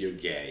me that you're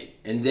gay.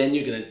 And then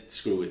you're going to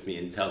screw with me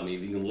and tell me,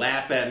 you can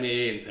laugh at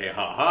me and say,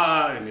 ha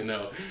ha.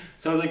 And,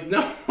 So I was like,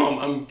 no, Mom,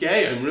 I'm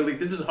gay.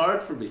 This is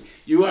hard for me.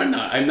 You are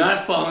not. I'm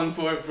not falling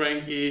for it,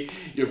 Frankie.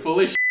 You're full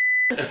of shit.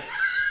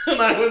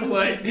 And I was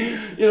like,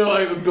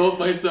 I built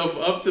myself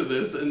up to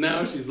this, and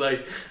now she's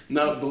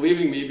not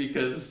believing me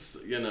because,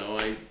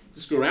 I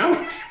screw around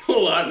with people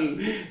a lot,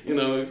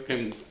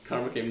 and,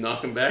 karma came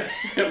knocking back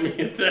at me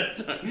at that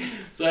time.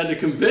 So I had to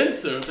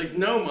convince her. I was like,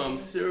 no, Mom,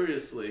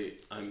 seriously,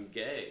 I'm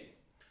gay.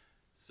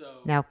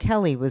 Now,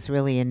 Kelly was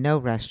really in no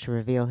rush to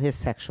reveal his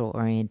sexual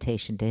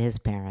orientation to his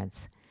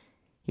parents.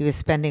 He was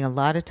spending a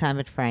lot of time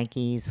at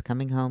Frankie's,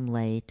 coming home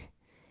late.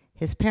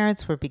 His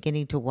parents were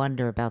beginning to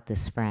wonder about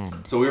this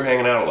friend. So we were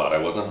hanging out a lot. I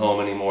wasn't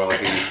home anymore like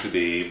I used to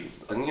be.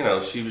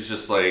 And, she was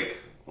just like,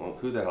 well,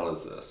 who the hell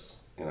is this?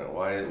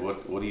 Why?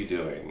 What are you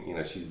doing?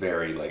 She's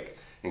very,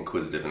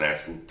 inquisitive and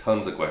asking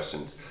tons of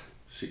questions.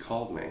 She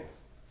called me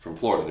from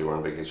Florida. They were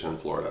on vacation in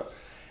Florida.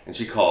 And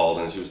she called,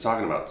 and she was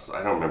talking about,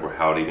 I don't remember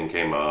how it even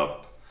came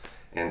up.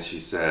 And she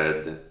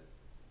said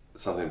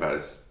something about,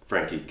 is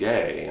Frankie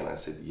gay? And I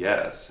said,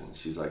 yes. And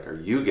she's like, are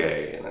you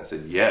gay? And I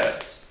said,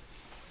 yes.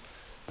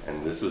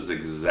 And this is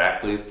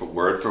exactly,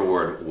 word for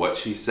word, what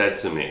she said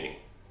to me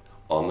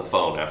on the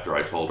phone after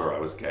I told her I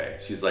was gay.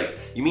 She's like,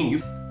 you mean you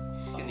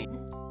f***ing...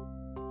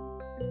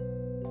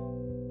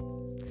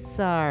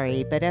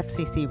 Sorry, but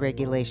FCC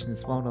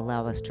regulations won't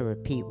allow us to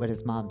repeat what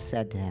his mom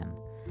said to him.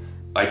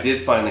 I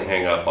did finally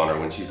hang up on her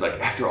when she's like,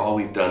 after all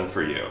we've done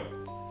for you.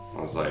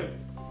 I was like,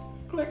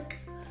 click.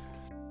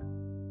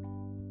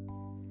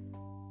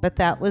 But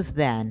that was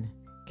then.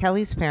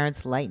 Kelly's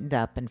parents lightened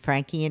up, and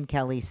Frankie and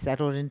Kelly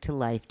settled into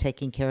life,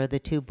 taking care of the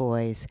two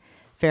boys,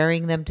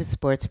 ferrying them to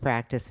sports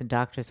practice and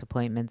doctor's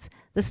appointments,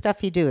 the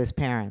stuff you do as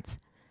parents.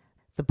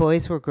 The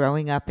boys were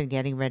growing up and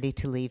getting ready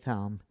to leave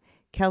home.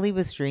 Kelly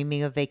was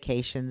dreaming of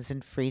vacations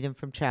and freedom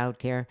from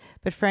childcare,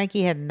 but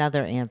Frankie had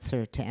another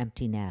answer to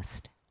empty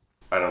nest.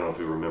 I don't know if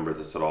you remember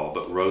this at all,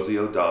 but Rosie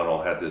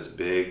O'Donnell had this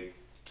big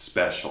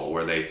special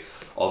where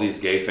all these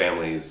gay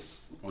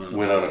families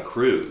went on a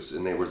cruise,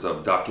 and there was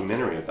a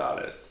documentary about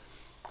it.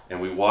 And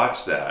we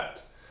watched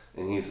that,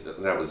 and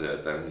that was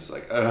it. Then he's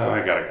like, oh,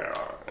 I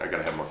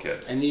gotta have more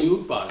kids. And you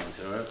bought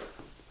into it.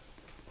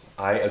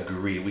 I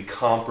agree. We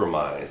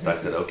compromised. I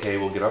said, okay,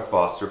 we'll get our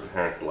foster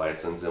parent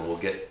license, and we'll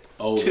get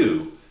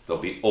two. They'll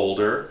be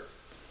older,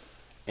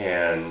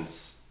 and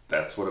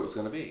that's what it was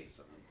going to be.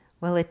 So.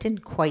 Well, it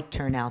didn't quite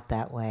turn out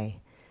that way.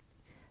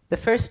 The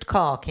first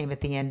call came at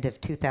the end of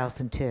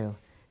 2002.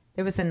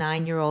 There was a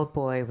 9-year-old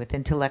boy with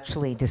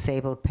intellectually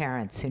disabled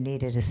parents who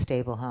needed a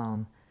stable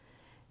home.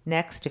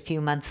 Next, a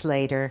few months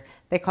later,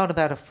 they called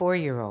about a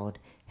 4-year-old,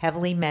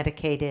 heavily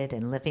medicated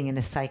and living in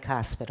a psych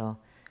hospital.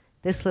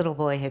 This little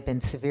boy had been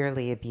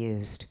severely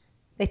abused.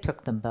 They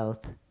took them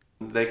both.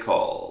 They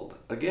called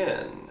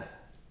again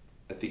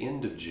at the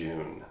end of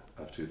June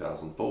of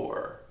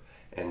 2004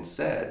 and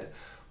said,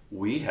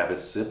 we have a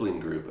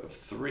sibling group of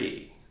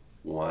 3.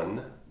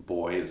 One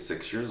boy is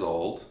 6 years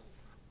old.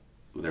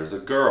 There's a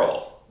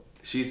girl.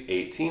 She's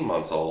 18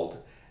 months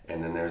old.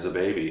 And then there's a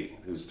baby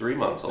who's 3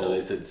 months old. No,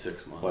 they said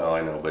 6 months. Well,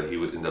 I know, but he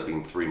would end up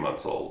being 3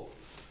 months old.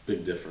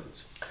 Big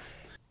difference.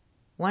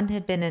 One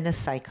had been in a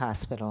psych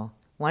hospital.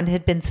 One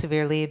had been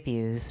severely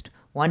abused.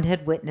 One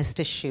had witnessed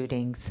a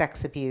shooting,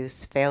 sex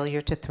abuse,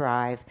 failure to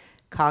thrive,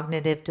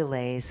 cognitive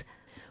delays.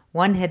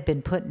 One had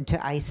been put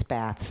into ice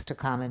baths to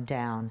calm him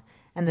down.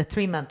 And the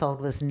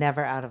 3-month-old was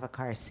never out of a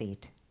car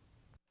seat.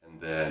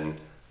 And then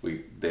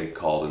they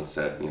called and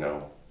said,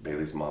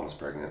 Bailey's mom is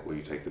pregnant. Will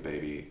you take the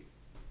baby?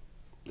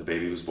 The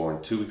baby was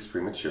born 2 weeks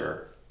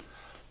premature,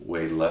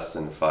 weighed less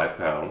than 5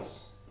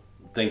 pounds.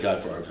 Thank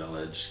God for our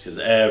village, because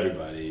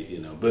everybody,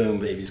 boom,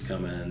 baby's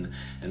coming,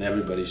 and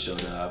everybody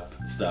showed up,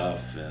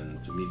 stuff,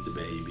 and to meet the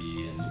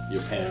baby, and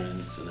your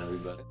parents, and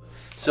everybody.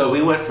 So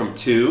we went from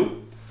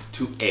 2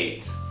 to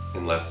 8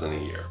 in less than a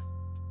year.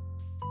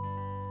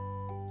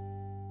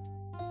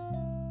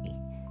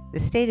 The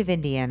state of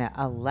Indiana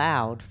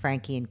allowed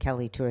Frankie and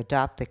Kelly to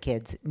adopt the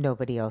kids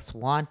nobody else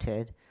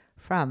wanted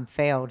from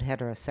failed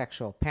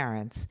heterosexual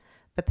parents,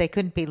 but they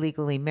couldn't be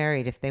legally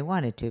married if they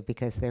wanted to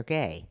because they're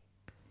gay.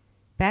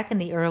 Back in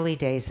the early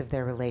days of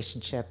their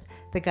relationship,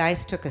 the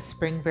guys took a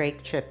spring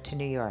break trip to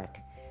New York.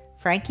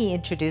 Frankie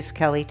introduced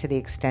Kelly to the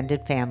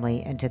extended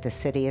family and to the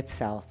city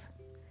itself.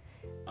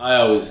 I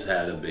always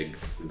had a big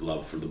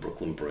love for the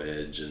Brooklyn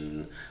Bridge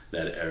and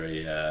that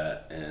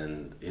area,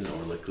 and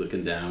like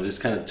looking down,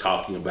 just kind of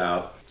talking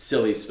about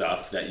silly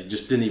stuff that you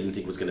just didn't even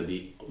think was going to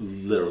be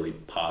literally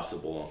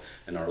possible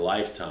in our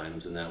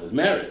lifetimes, and that was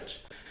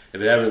marriage.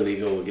 If it ever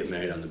legal, we'll get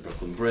married on the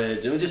Brooklyn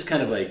Bridge. It was just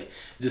kind of like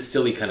just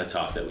silly kind of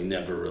talk that we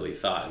never really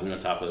thought. We were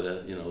on top of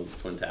the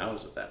Twin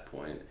Towers at that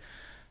point.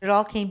 It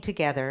all came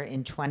together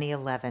in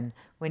 2011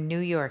 when New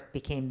York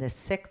became the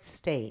 6th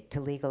state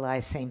to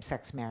legalize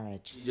same-sex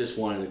marriage. We just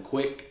wanted it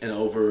quick and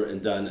over and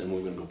done, and we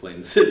were going to go play in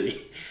the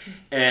city.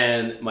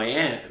 And my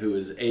aunt, who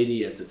was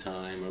 80 at the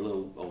time, or a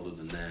little older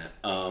than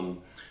that,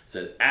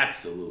 said,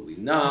 absolutely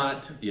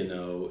not.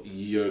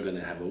 You're going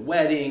to have a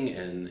wedding,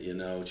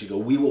 and, she'd go,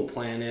 we will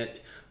plan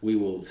it. We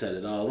will set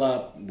it all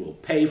up. We'll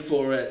pay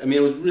for it. I mean,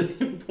 it was really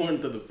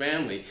important to the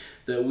family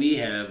that we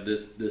have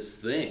this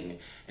thing,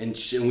 and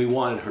we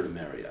wanted her to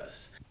marry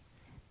us.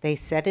 They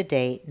set a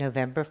date,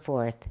 November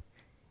 4th.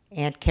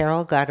 Aunt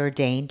Carol got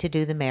ordained to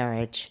do the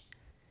marriage.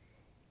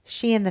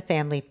 She and the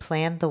family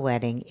planned the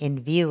wedding in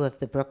view of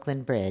the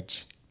Brooklyn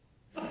Bridge.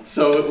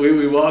 So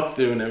we walk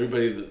through, and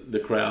everybody, the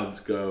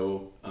crowds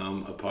go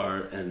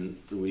apart, and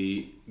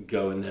we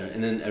go in there,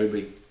 and then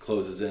everybody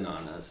closes in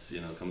on us,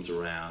 comes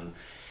around.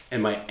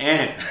 And my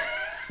aunt,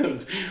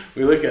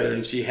 we look at her,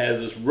 and she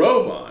has this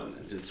robe on.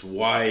 It's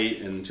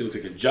white, and she looks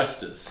like a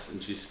justice.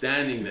 And she's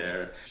standing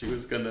there. She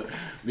was going to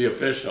be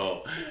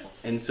official.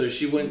 And so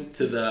she went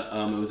to the,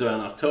 it was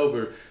around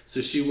October,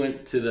 so she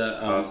went to the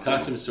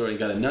costume store and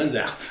got a nun's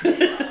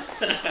outfit.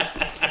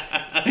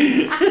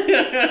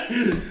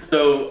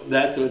 So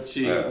that's what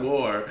she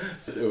wore.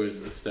 So it was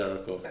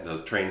hysterical.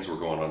 The trains were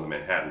going on the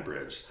Manhattan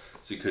Bridge,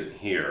 so you couldn't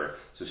hear.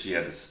 So she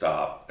had to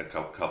stop a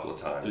couple of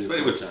times. But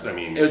it was,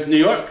 it was New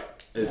York.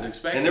 It was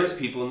expected. And there was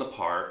people in the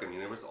park.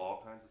 There was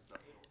all kinds of stuff.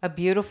 A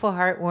beautiful,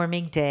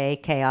 heartwarming day,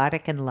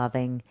 chaotic and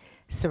loving,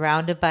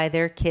 surrounded by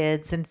their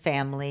kids and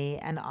family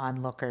and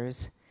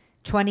onlookers.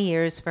 20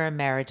 years for a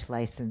marriage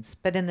license.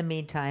 But in the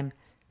meantime,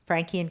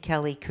 Frankie and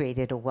Kelly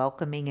created a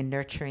welcoming and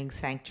nurturing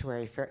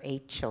sanctuary for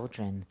 8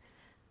 children,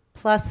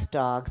 plus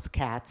dogs,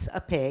 cats,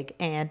 a pig,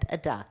 and a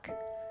duck.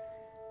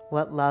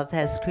 What love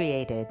has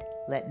created,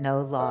 let no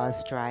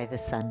laws drive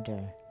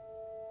asunder.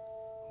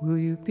 Will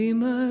you be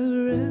my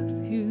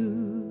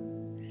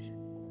refuge,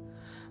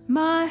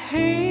 my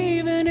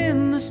haven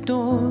in the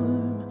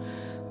storm?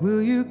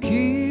 Will you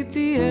keep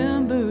the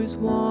embers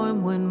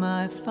warm when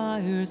my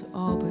fire's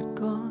all but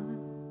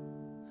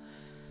gone?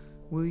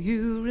 Will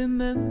you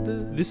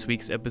remember? This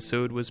week's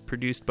episode was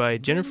produced by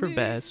Jennifer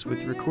Bass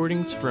with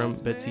recordings from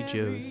Betsy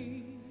Joes.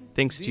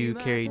 Thanks to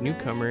Carrie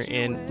Newcomer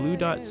and Blue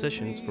Dot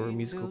Sessions for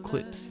musical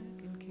clips.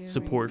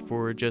 Support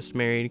for Just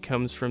Married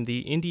comes from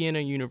the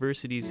Indiana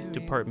University's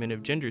Department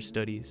of Gender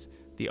Studies,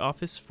 the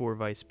Office for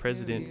Vice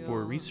President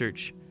for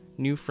Research,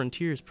 New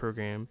Frontiers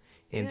Program,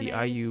 and the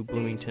IU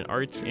Bloomington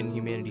Arts and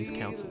Humanities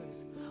Council.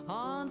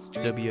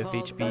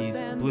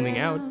 WFHB's Blooming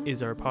Out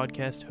is our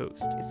podcast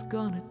host. It's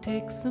gonna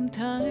take some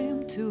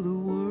time till the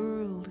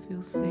world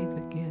feels safe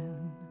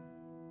again.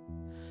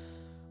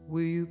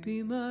 Will you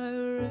be my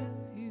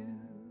refuge?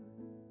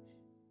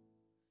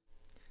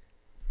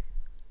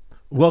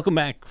 Welcome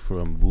back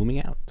from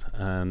Blooming Out.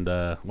 And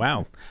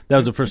wow, that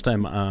was the first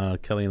time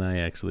Kelly and I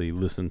actually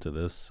listened to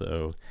this,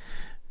 so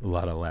a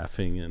lot of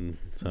laughing and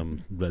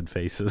some red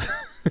faces.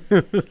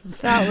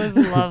 That was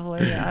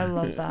lovely. I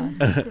love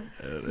that.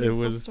 It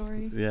was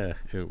story. Yeah,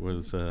 it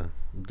was a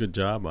good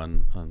job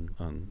on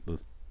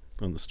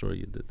the story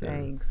you did there.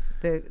 Thanks.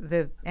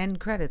 The end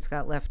credits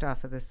got left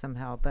off of this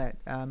somehow, but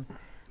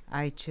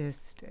I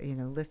just,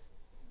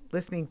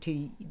 listening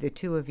to the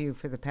two of you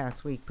for the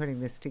past week putting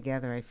this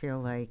together, I feel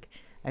like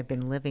I've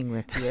been living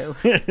with you.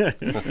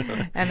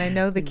 And I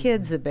know the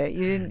kids a bit.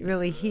 You didn't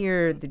really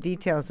hear the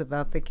details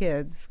about the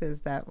kids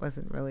because that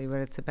wasn't really what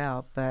it's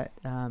about. But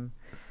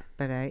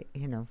I,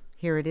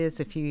 here it is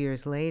a few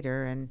years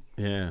later. And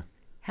Yeah.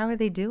 how are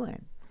they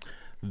doing?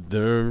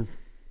 I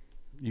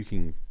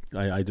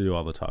do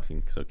all the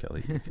talking, so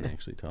Kelly, you can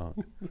actually talk.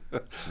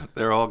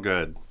 They're all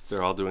good.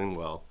 They're all doing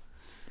well.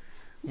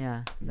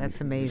 Yeah,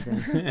 that's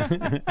amazing.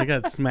 I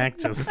got smacked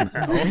just now.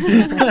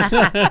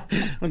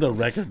 I want the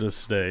record to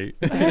stay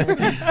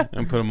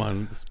and put them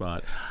on the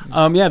spot.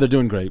 Yeah, they're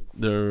doing great.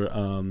 They're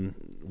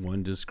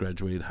one just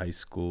graduated high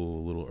school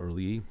a little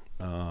early.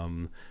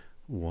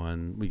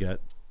 One, we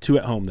got two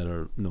at home that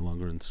are no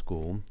longer in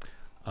school,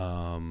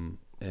 and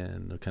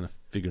they're kind of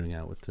figuring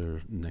out what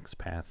their next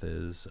path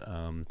is.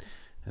 And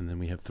then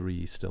we have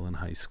three still in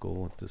high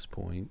school at this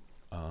point.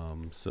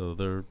 So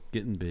they're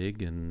getting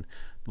big and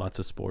lots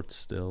of sports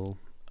still.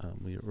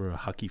 We're a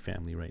hockey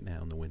family right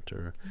now in the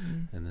winter,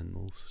 and then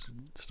we'll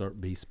start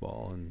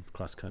baseball and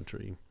cross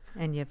country.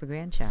 And you have a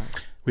grandchild.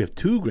 We have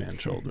two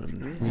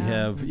grandchildren. We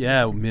have,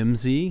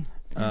 Mimsy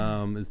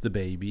is the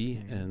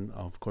baby, and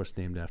of course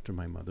named after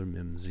my mother,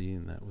 Mimsy,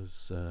 and that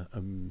was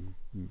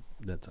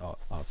that's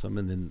awesome.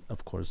 And then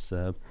of course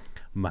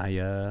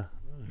Maya,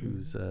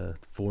 who's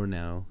 4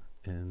 now,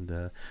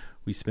 and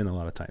we spend a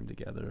lot of time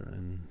together,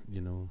 and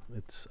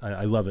it's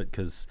I love it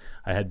because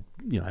I have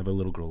a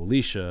little girl,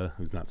 Alicia,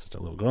 who's not such a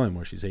little girl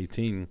anymore. She's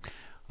 18.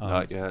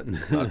 Not yet.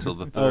 Not till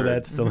the third. Oh,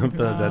 that's still the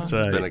third. That's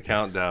right. It's been a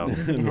countdown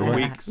for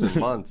weeks and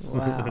months.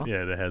 Wow.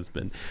 Yeah, it has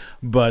been,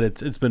 but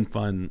it's been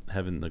fun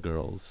having the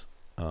girls.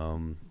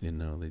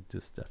 They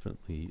just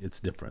definitely, it's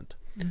different.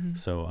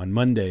 So on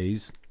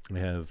Mondays we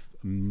have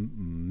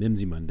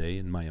Mimsy Monday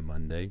and Maya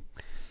Monday,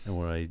 and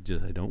where I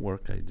don't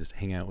work. I just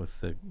hang out with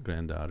the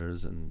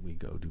granddaughters, and we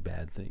go do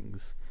bad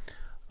things,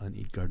 and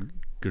eat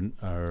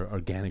our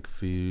organic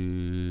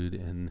food,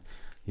 and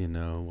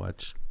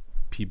watch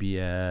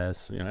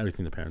PBS.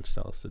 Everything the parents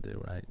tell us to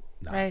do. Right?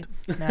 Not. Right.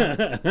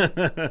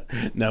 No.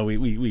 No,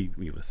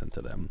 we listen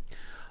to them.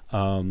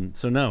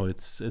 So no,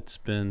 it's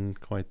been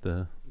quite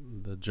the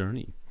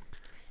journey.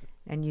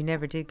 And you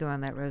never did go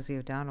on that Rosie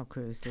O'Donnell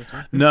cruise, did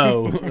you?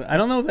 No, I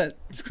don't know if that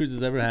cruise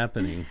is ever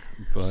happening,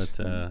 but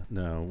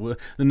no.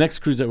 The next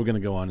cruise that we're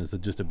going to go on is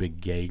just a big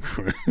gay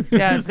cruise.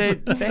 Yeah, they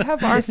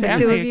have our Just the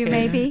family two of you, occasions,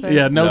 maybe? but-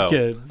 Yeah, no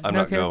kids. I'm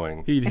No not kids.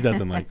 going. He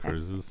doesn't like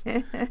cruises. I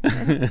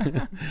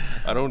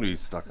don't want to be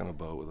stuck on a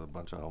boat with a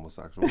bunch of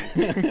homosexuals.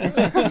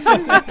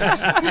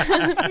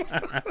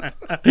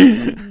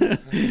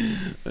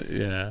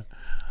 Yeah.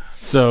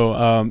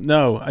 So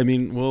no, I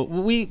mean,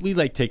 we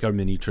like take our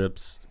mini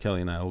trips.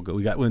 Kelly and I will go.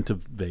 Went to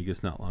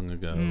Vegas not long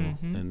ago,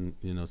 and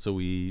so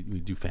we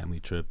do family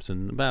trips,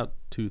 and about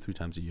 2-3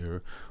 times a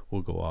year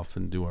we'll go off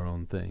and do our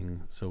own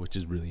thing. So which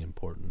is really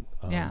important.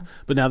 Yeah.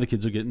 But now the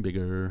kids are getting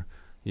bigger.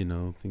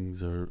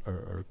 Things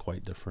are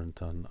quite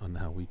different on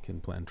how we can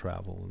plan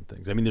travel and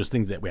things. I mean, there's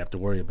things that we have to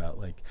worry about,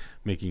 like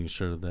making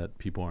sure that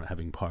people aren't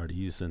having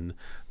parties and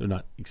they're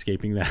not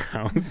escaping the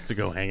house to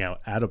go hang out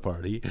at a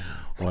party,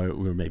 or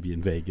we're maybe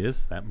in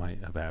Vegas. That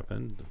might have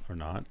happened or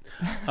not.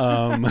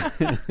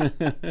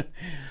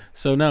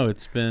 So no,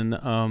 it's been,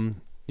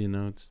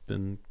 it's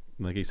been,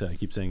 like I said, I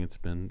keep saying it's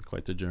been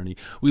quite the journey.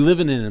 We live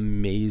in an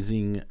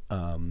amazing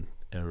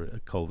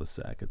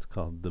cul-de-sac. It's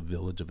called the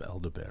Village of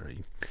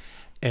Elderberry.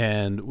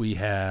 And we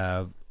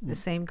have The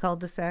same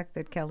cul-de-sac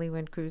that Kelly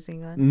went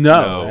cruising on?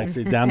 no, No.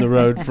 actually down the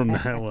road from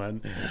that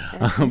one.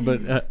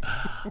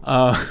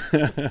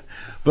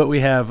 But we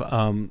have,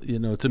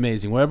 it's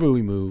amazing. Wherever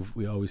we move,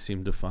 we always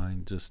seem to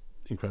find just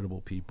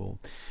incredible people,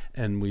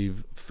 and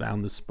we've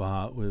found the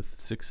spot with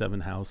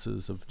 6-7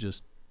 houses of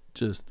just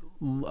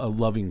a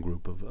loving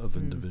group of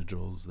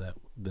individuals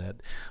that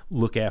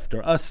look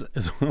after us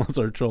as well as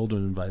our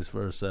children and vice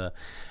versa.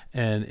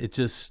 And it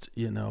just,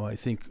 I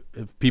think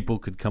if people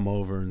could come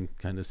over and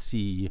kind of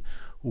see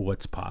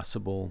what's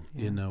possible,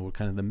 we're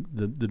kind of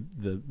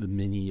the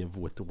mini of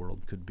what the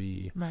world could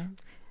be. Right.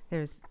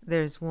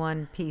 There's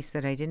one piece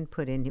that I didn't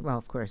put in. Well,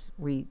 of course,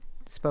 we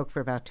spoke for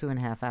about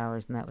 2.5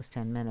 hours, and that was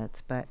 10 minutes.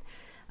 But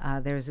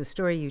there's a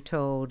story you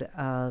told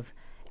of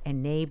a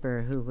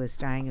neighbor who was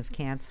dying of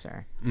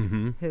cancer,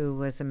 who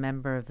was a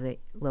member of the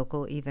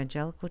local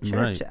evangelical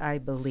church, I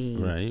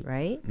believe,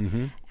 right?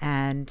 Mm-hmm.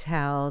 And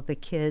how the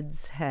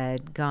kids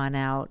had gone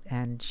out,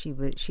 and she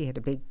had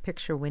a big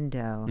picture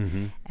window,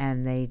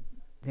 and they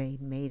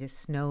made a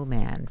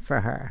snowman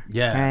for her.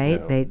 Yeah,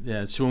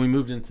 right. So when we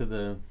moved into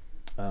the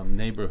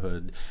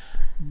neighborhood,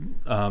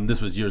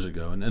 this was years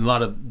ago, and a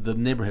lot of the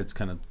neighborhood's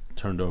kind of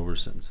turned over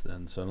since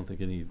then, so I don't think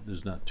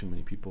there's not too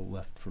many people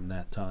left from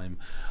that time.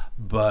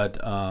 But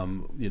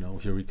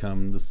here we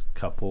come, this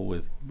couple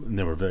and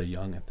they were very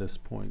young at this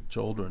point,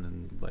 children,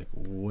 and like,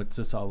 what's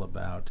this all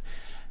about?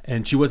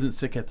 And she wasn't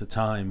sick at the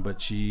time,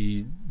 but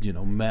she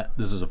met,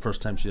 this is the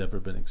first time she'd ever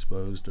been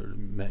exposed or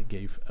met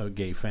a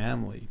gay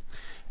family,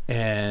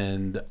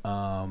 and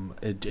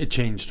it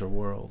changed her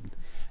world.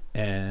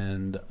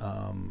 And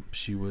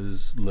she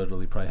was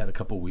literally probably had a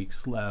couple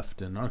weeks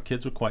left, and our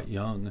kids were quite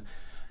young,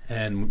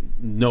 and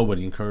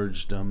nobody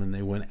encouraged them, and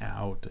they went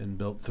out and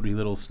built 3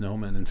 little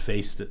snowmen and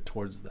faced it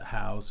towards the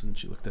house, and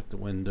she looked at the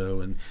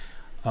window, and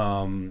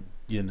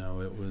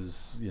it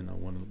was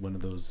one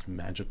of those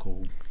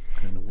magical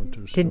kind of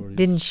winter stories.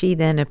 Didn't she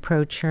then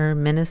approach her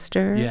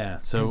minister? Yeah,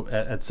 so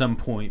at some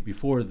point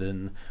before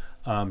then,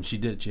 she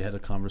did. She had a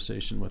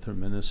conversation with her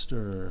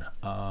minister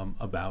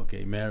about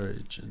gay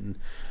marriage, and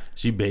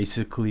she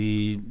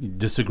basically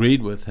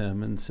disagreed with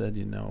him and said,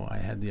 I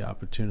had the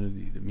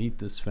opportunity to meet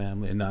this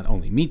family, and not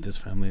only meet this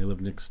family, I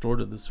lived next door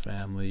to this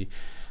family,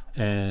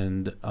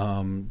 and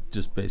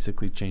just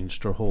basically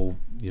changed her whole,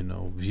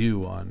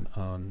 view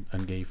on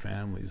gay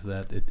families,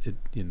 that it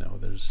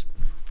there's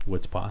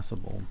what's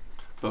possible.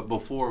 But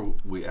before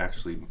we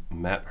actually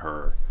met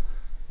her,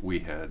 we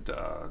had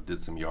did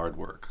some yard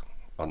work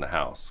on the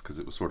house because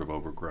it was sort of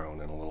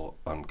overgrown and a little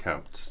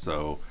unkempt.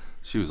 So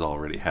she was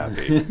already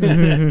happy.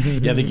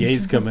 Yeah, the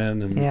gays come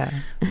in and,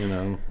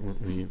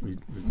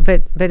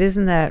 But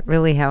isn't that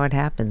really how it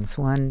happens?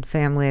 One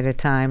family at a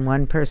time,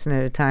 one person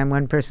at a time,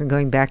 one person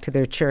going back to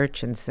their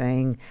church and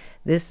saying,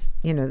 this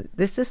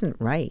isn't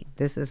right.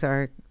 These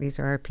are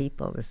our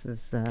people. This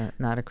is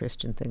not a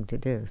Christian thing to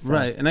do. So.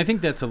 Right. And I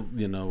think that's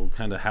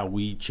kind of how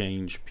we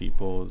change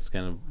people. It's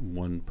kind of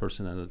one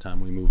person at a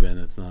time we move in.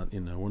 It's not,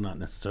 we're not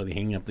necessarily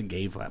hanging up the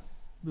gay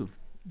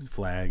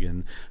flag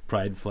and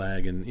pride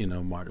flag and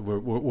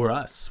we're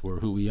us,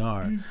 we're who we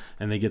are,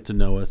 and they get to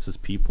know us as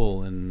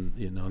people, and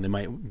and they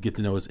might get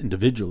to know us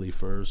individually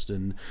first,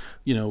 and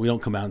we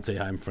don't come out and say,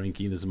 hi, I'm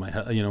Frankie, this is my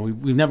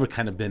we've never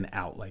kind of been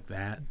out like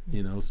that,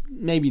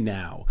 maybe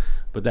now,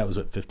 but that was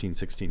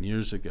 15-16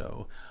 years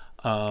ago.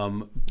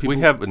 We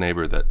have a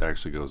neighbor that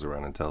actually goes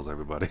around and tells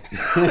everybody,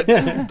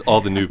 all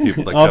the new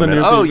people that all come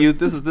in,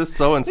 this is this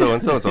so and so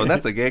and so and so, and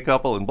that's a gay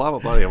couple, and blah blah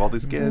blah. You have all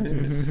these kids,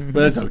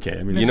 but it's okay.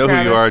 I mean, you know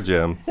Kravitz. Who you are,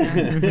 Jim.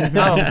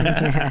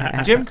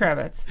 Jim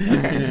Kravitz.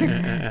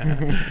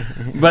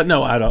 Okay. But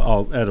no, out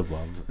of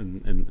love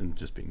and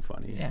just being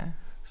funny. Yeah.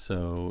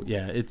 So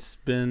yeah, it's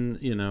been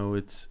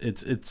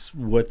it's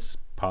what's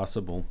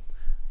possible,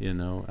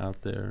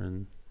 out there,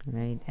 and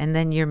right. And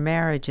then your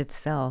marriage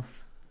itself.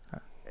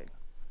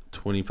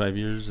 25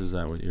 years, is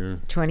that what you're...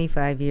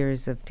 25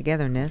 years of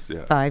togetherness,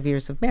 5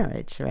 years of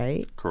marriage,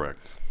 right?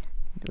 Correct.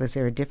 Was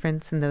there a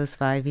difference in those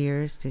 5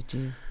 years? Did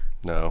you...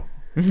 No.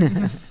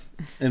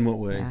 In what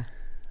way? Yeah.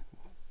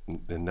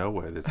 In no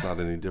way. It's not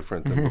any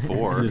different than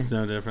before. It's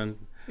no different.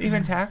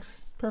 Even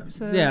tax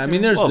purposes? Yeah, I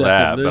mean, there's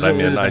that, there's but I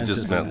mean, I advantages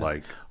just in meant that.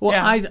 like... Well,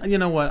 Yeah.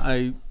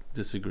 I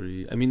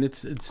disagree. I mean,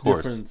 it's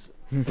different.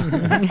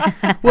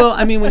 Well,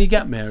 I mean, when you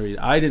got married,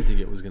 I didn't think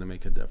it was going to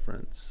make a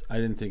difference. I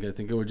think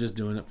we were just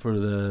doing it for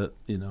the,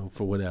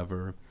 for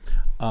whatever.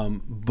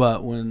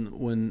 But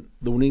when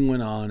the ring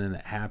went on and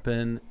it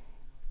happened,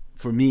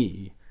 for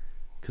me,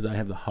 because I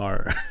have the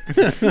heart.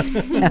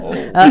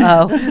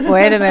 Uh-oh.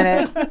 Wait a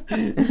minute.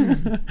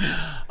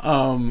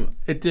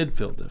 It did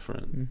feel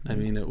different. Mm-hmm. I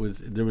mean,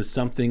 there was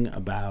something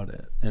about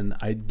it, and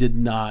I did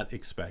not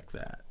expect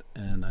that.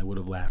 And I would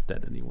have laughed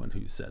at anyone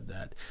who said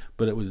that.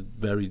 But it was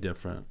very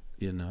different,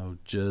 it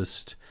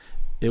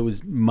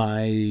was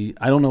I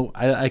don't know,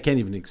 I can't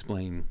even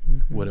explain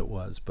what it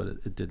was, but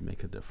it did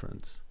make a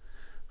difference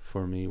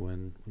for me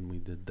when we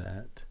did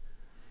that.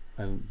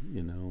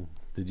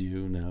 Did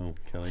you? No.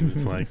 Kelly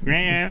was like,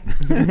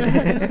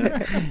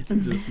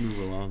 just move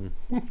along.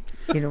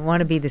 You don't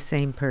want to be the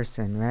same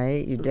person,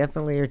 right? You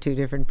definitely are two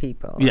different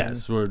people.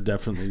 Yes, we're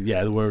definitely,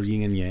 we're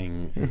yin and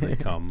yang as they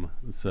come.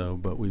 So,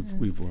 but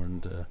we've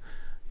learned to,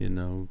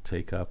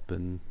 take up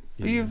and...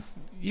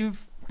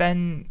 You've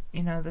been,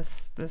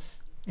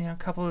 this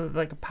couple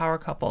like a power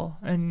couple,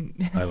 and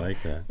I like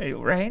that.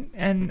 right,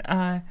 and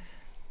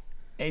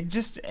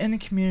just in the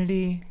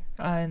community,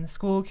 in the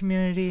school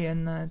community,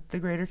 and the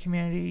greater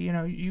community,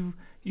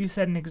 you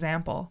set an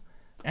example,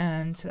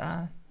 and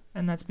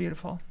that's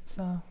beautiful.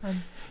 So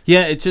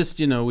yeah, it's just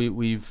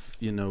we've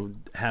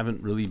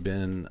haven't really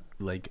been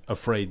like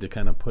afraid to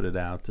kind of put it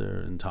out there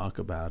and talk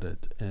about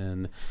it.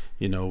 And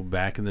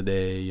back in the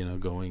day,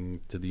 going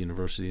to the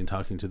university and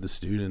talking to the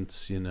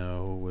students,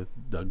 with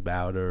Doug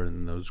Bowder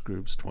and those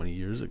groups 20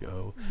 years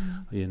ago,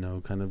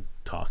 kind of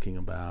talking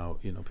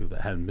about people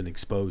that hadn't been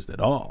exposed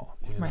at all,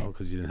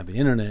 because you didn't have the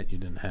internet, you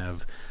didn't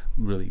have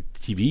really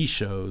TV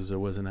shows, there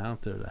wasn't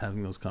out there,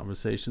 having those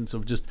conversations. So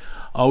just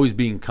always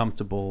being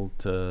comfortable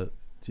to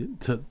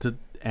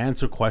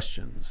answer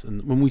questions,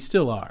 and when we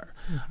still are.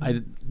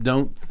 I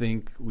don't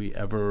think we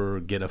ever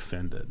get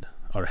offended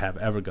or have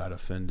ever got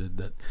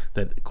offended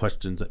that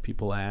questions that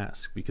people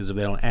ask, because if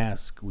they don't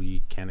ask,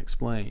 we can't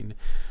explain.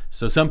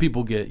 So some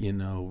people get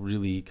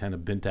really kind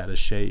of bent out of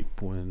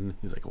shape when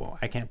he's like, well,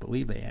 I can't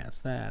believe they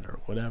asked that or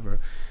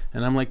whatever,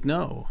 and I'm like,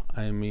 no,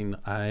 I mean,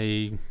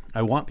 I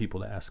want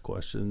people to ask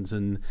questions,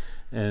 and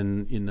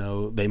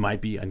they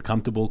might be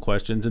uncomfortable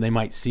questions and they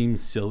might seem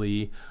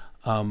silly,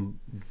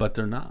 but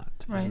they're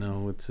not. Right.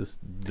 It's just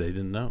they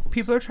didn't know.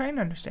 People are trying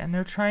to understand.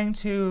 They're trying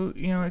to,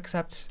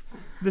 accept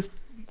this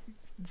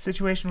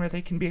situation where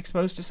they can be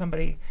exposed to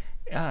somebody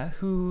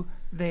who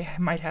they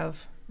might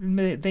have.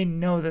 They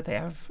know that they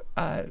have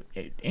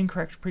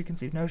incorrect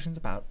preconceived notions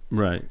about.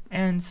 Right.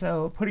 And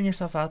so, putting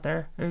yourself out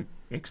there,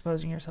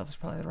 exposing yourself is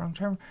probably the wrong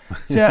term.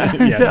 Yeah, to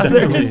others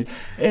definitely.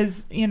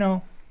 is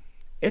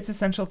it's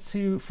essential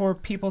for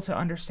people to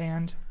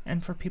understand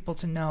and for people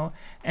to know,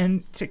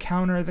 and to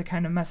counter the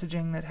kind of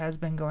messaging that has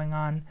been going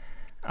on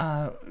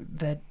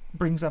that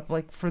brings up,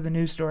 like, for the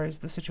news stories,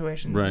 the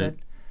situations right. that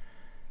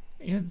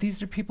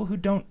these are people who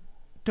don't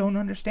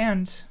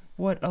understand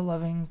what a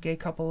loving gay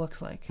couple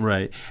looks like.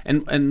 Right.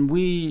 And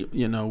we,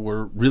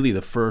 we're really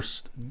the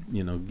first,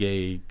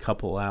 gay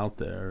couple out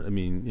there. I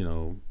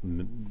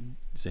mean,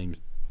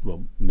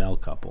 male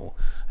couple.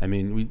 I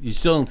mean, you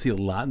still don't see a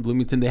lot in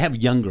Bloomington. They have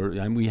younger.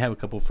 I mean, we have a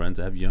couple of friends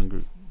that have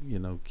younger,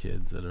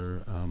 kids that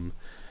are,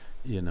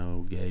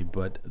 gay,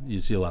 but you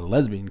see a lot of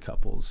lesbian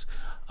couples.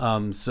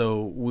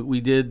 So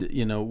we did,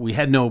 we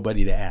had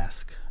nobody to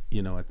ask,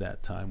 at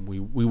that time.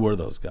 We were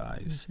those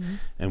guys,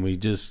 and we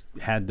just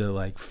had to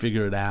like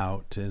figure it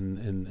out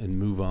and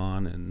move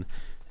on and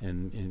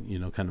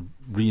kind of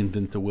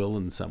reinvent the wheel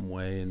in some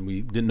way. And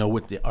we didn't know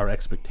what our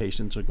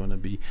expectations are going to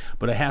be.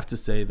 But I have to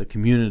say the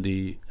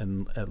community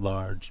at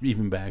large,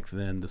 even back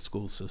then, the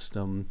school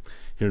system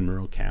here in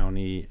Monroe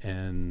County,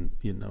 and,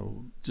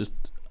 just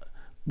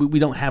we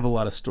don't have a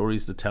lot of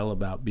stories to tell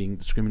about being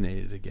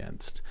discriminated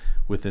against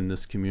within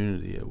this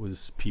community. It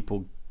was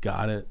people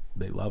got it.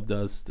 They loved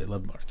us. They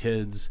loved our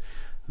kids.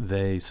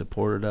 They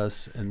supported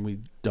us. And we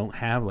don't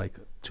have like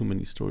too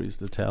many stories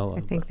to tell. I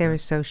think they were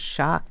so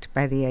shocked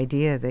by the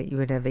idea that you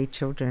would have 8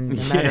 children,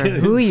 no matter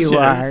who you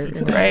are.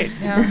 Right.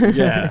 Yeah.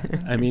 Yeah.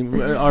 I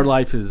mean, our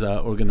life is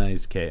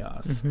organized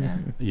chaos.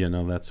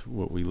 That's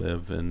what we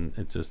live, and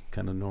it's just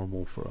kind of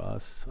normal for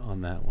us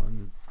on that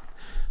one.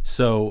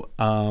 So,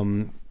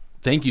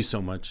 thank you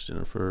so much,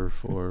 Jennifer,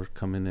 for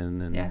coming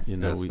in. And yes.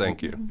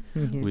 Thank you.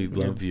 We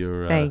love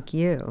your. Thank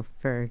you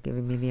for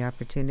giving me the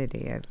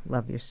opportunity. I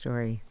love your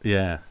story.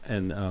 Yeah,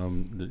 and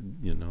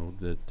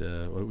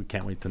we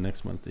can't wait till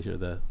next month to hear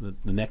the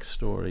next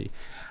story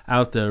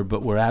out there.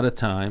 But we're out of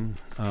time,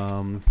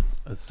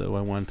 so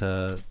I want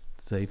to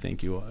say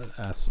thank you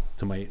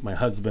to my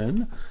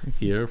husband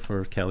here,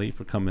 for Kelly,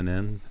 for coming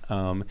in.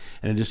 An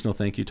additional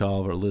thank you to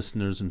all of our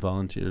listeners and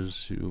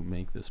volunteers who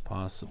make this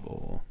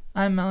possible.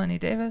 I'm Melanie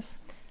Davis.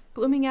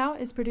 Blooming Out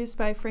is produced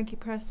by Frankie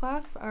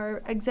Preslaff.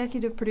 Our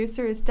executive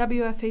producer is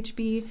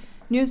WFHB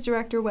News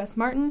Director Wes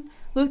Martin.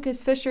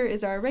 Lucas Fisher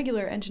is our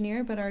regular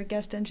engineer, but our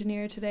guest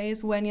engineer today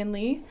is Wenyan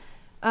Lee.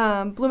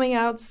 Blooming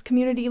Out's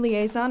community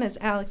liaison is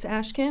Alex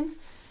Ashkin.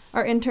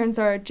 Our interns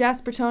are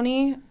Jasper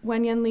Toney,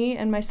 Wenyan Lee,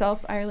 and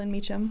myself, Ireland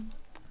Meacham.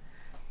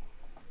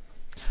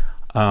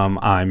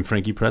 I'm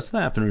Frankie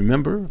Preslaff, and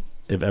remember,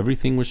 if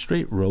everything was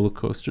straight, roller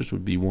coasters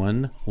would be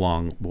one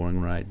long, boring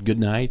ride. Good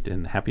night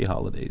and happy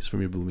holidays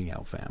from your Blooming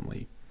Out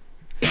family.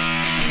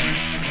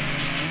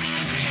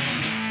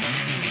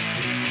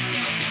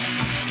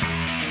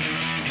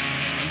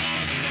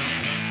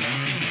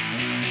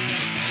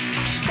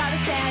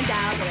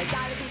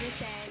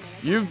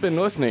 You've been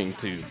listening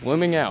to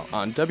Blooming Out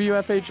on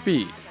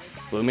WFHB.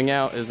 Blooming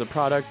Out is a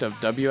product of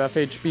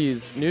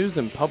WFHB's News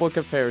and Public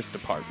Affairs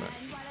Department.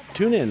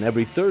 Tune in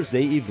every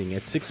Thursday evening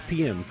at 6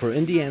 p.m. for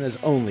Indiana's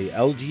only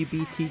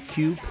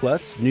LGBTQ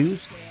plus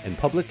news and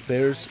public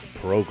affairs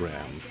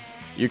program.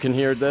 You can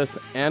hear this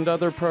and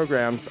other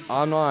programs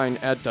online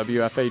at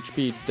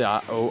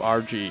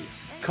WFHB.org.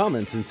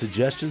 Comments and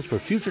suggestions for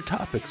future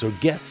topics or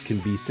guests can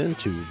be sent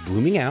to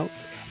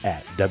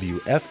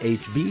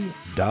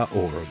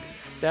BloomingOut@WFHB.org.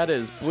 That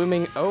is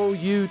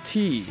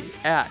BloomingOUT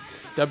at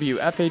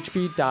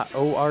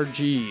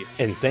WFHB.org.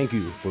 And thank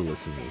you for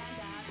listening.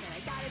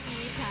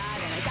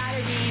 Gotta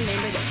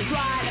remember this is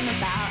what I'm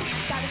about.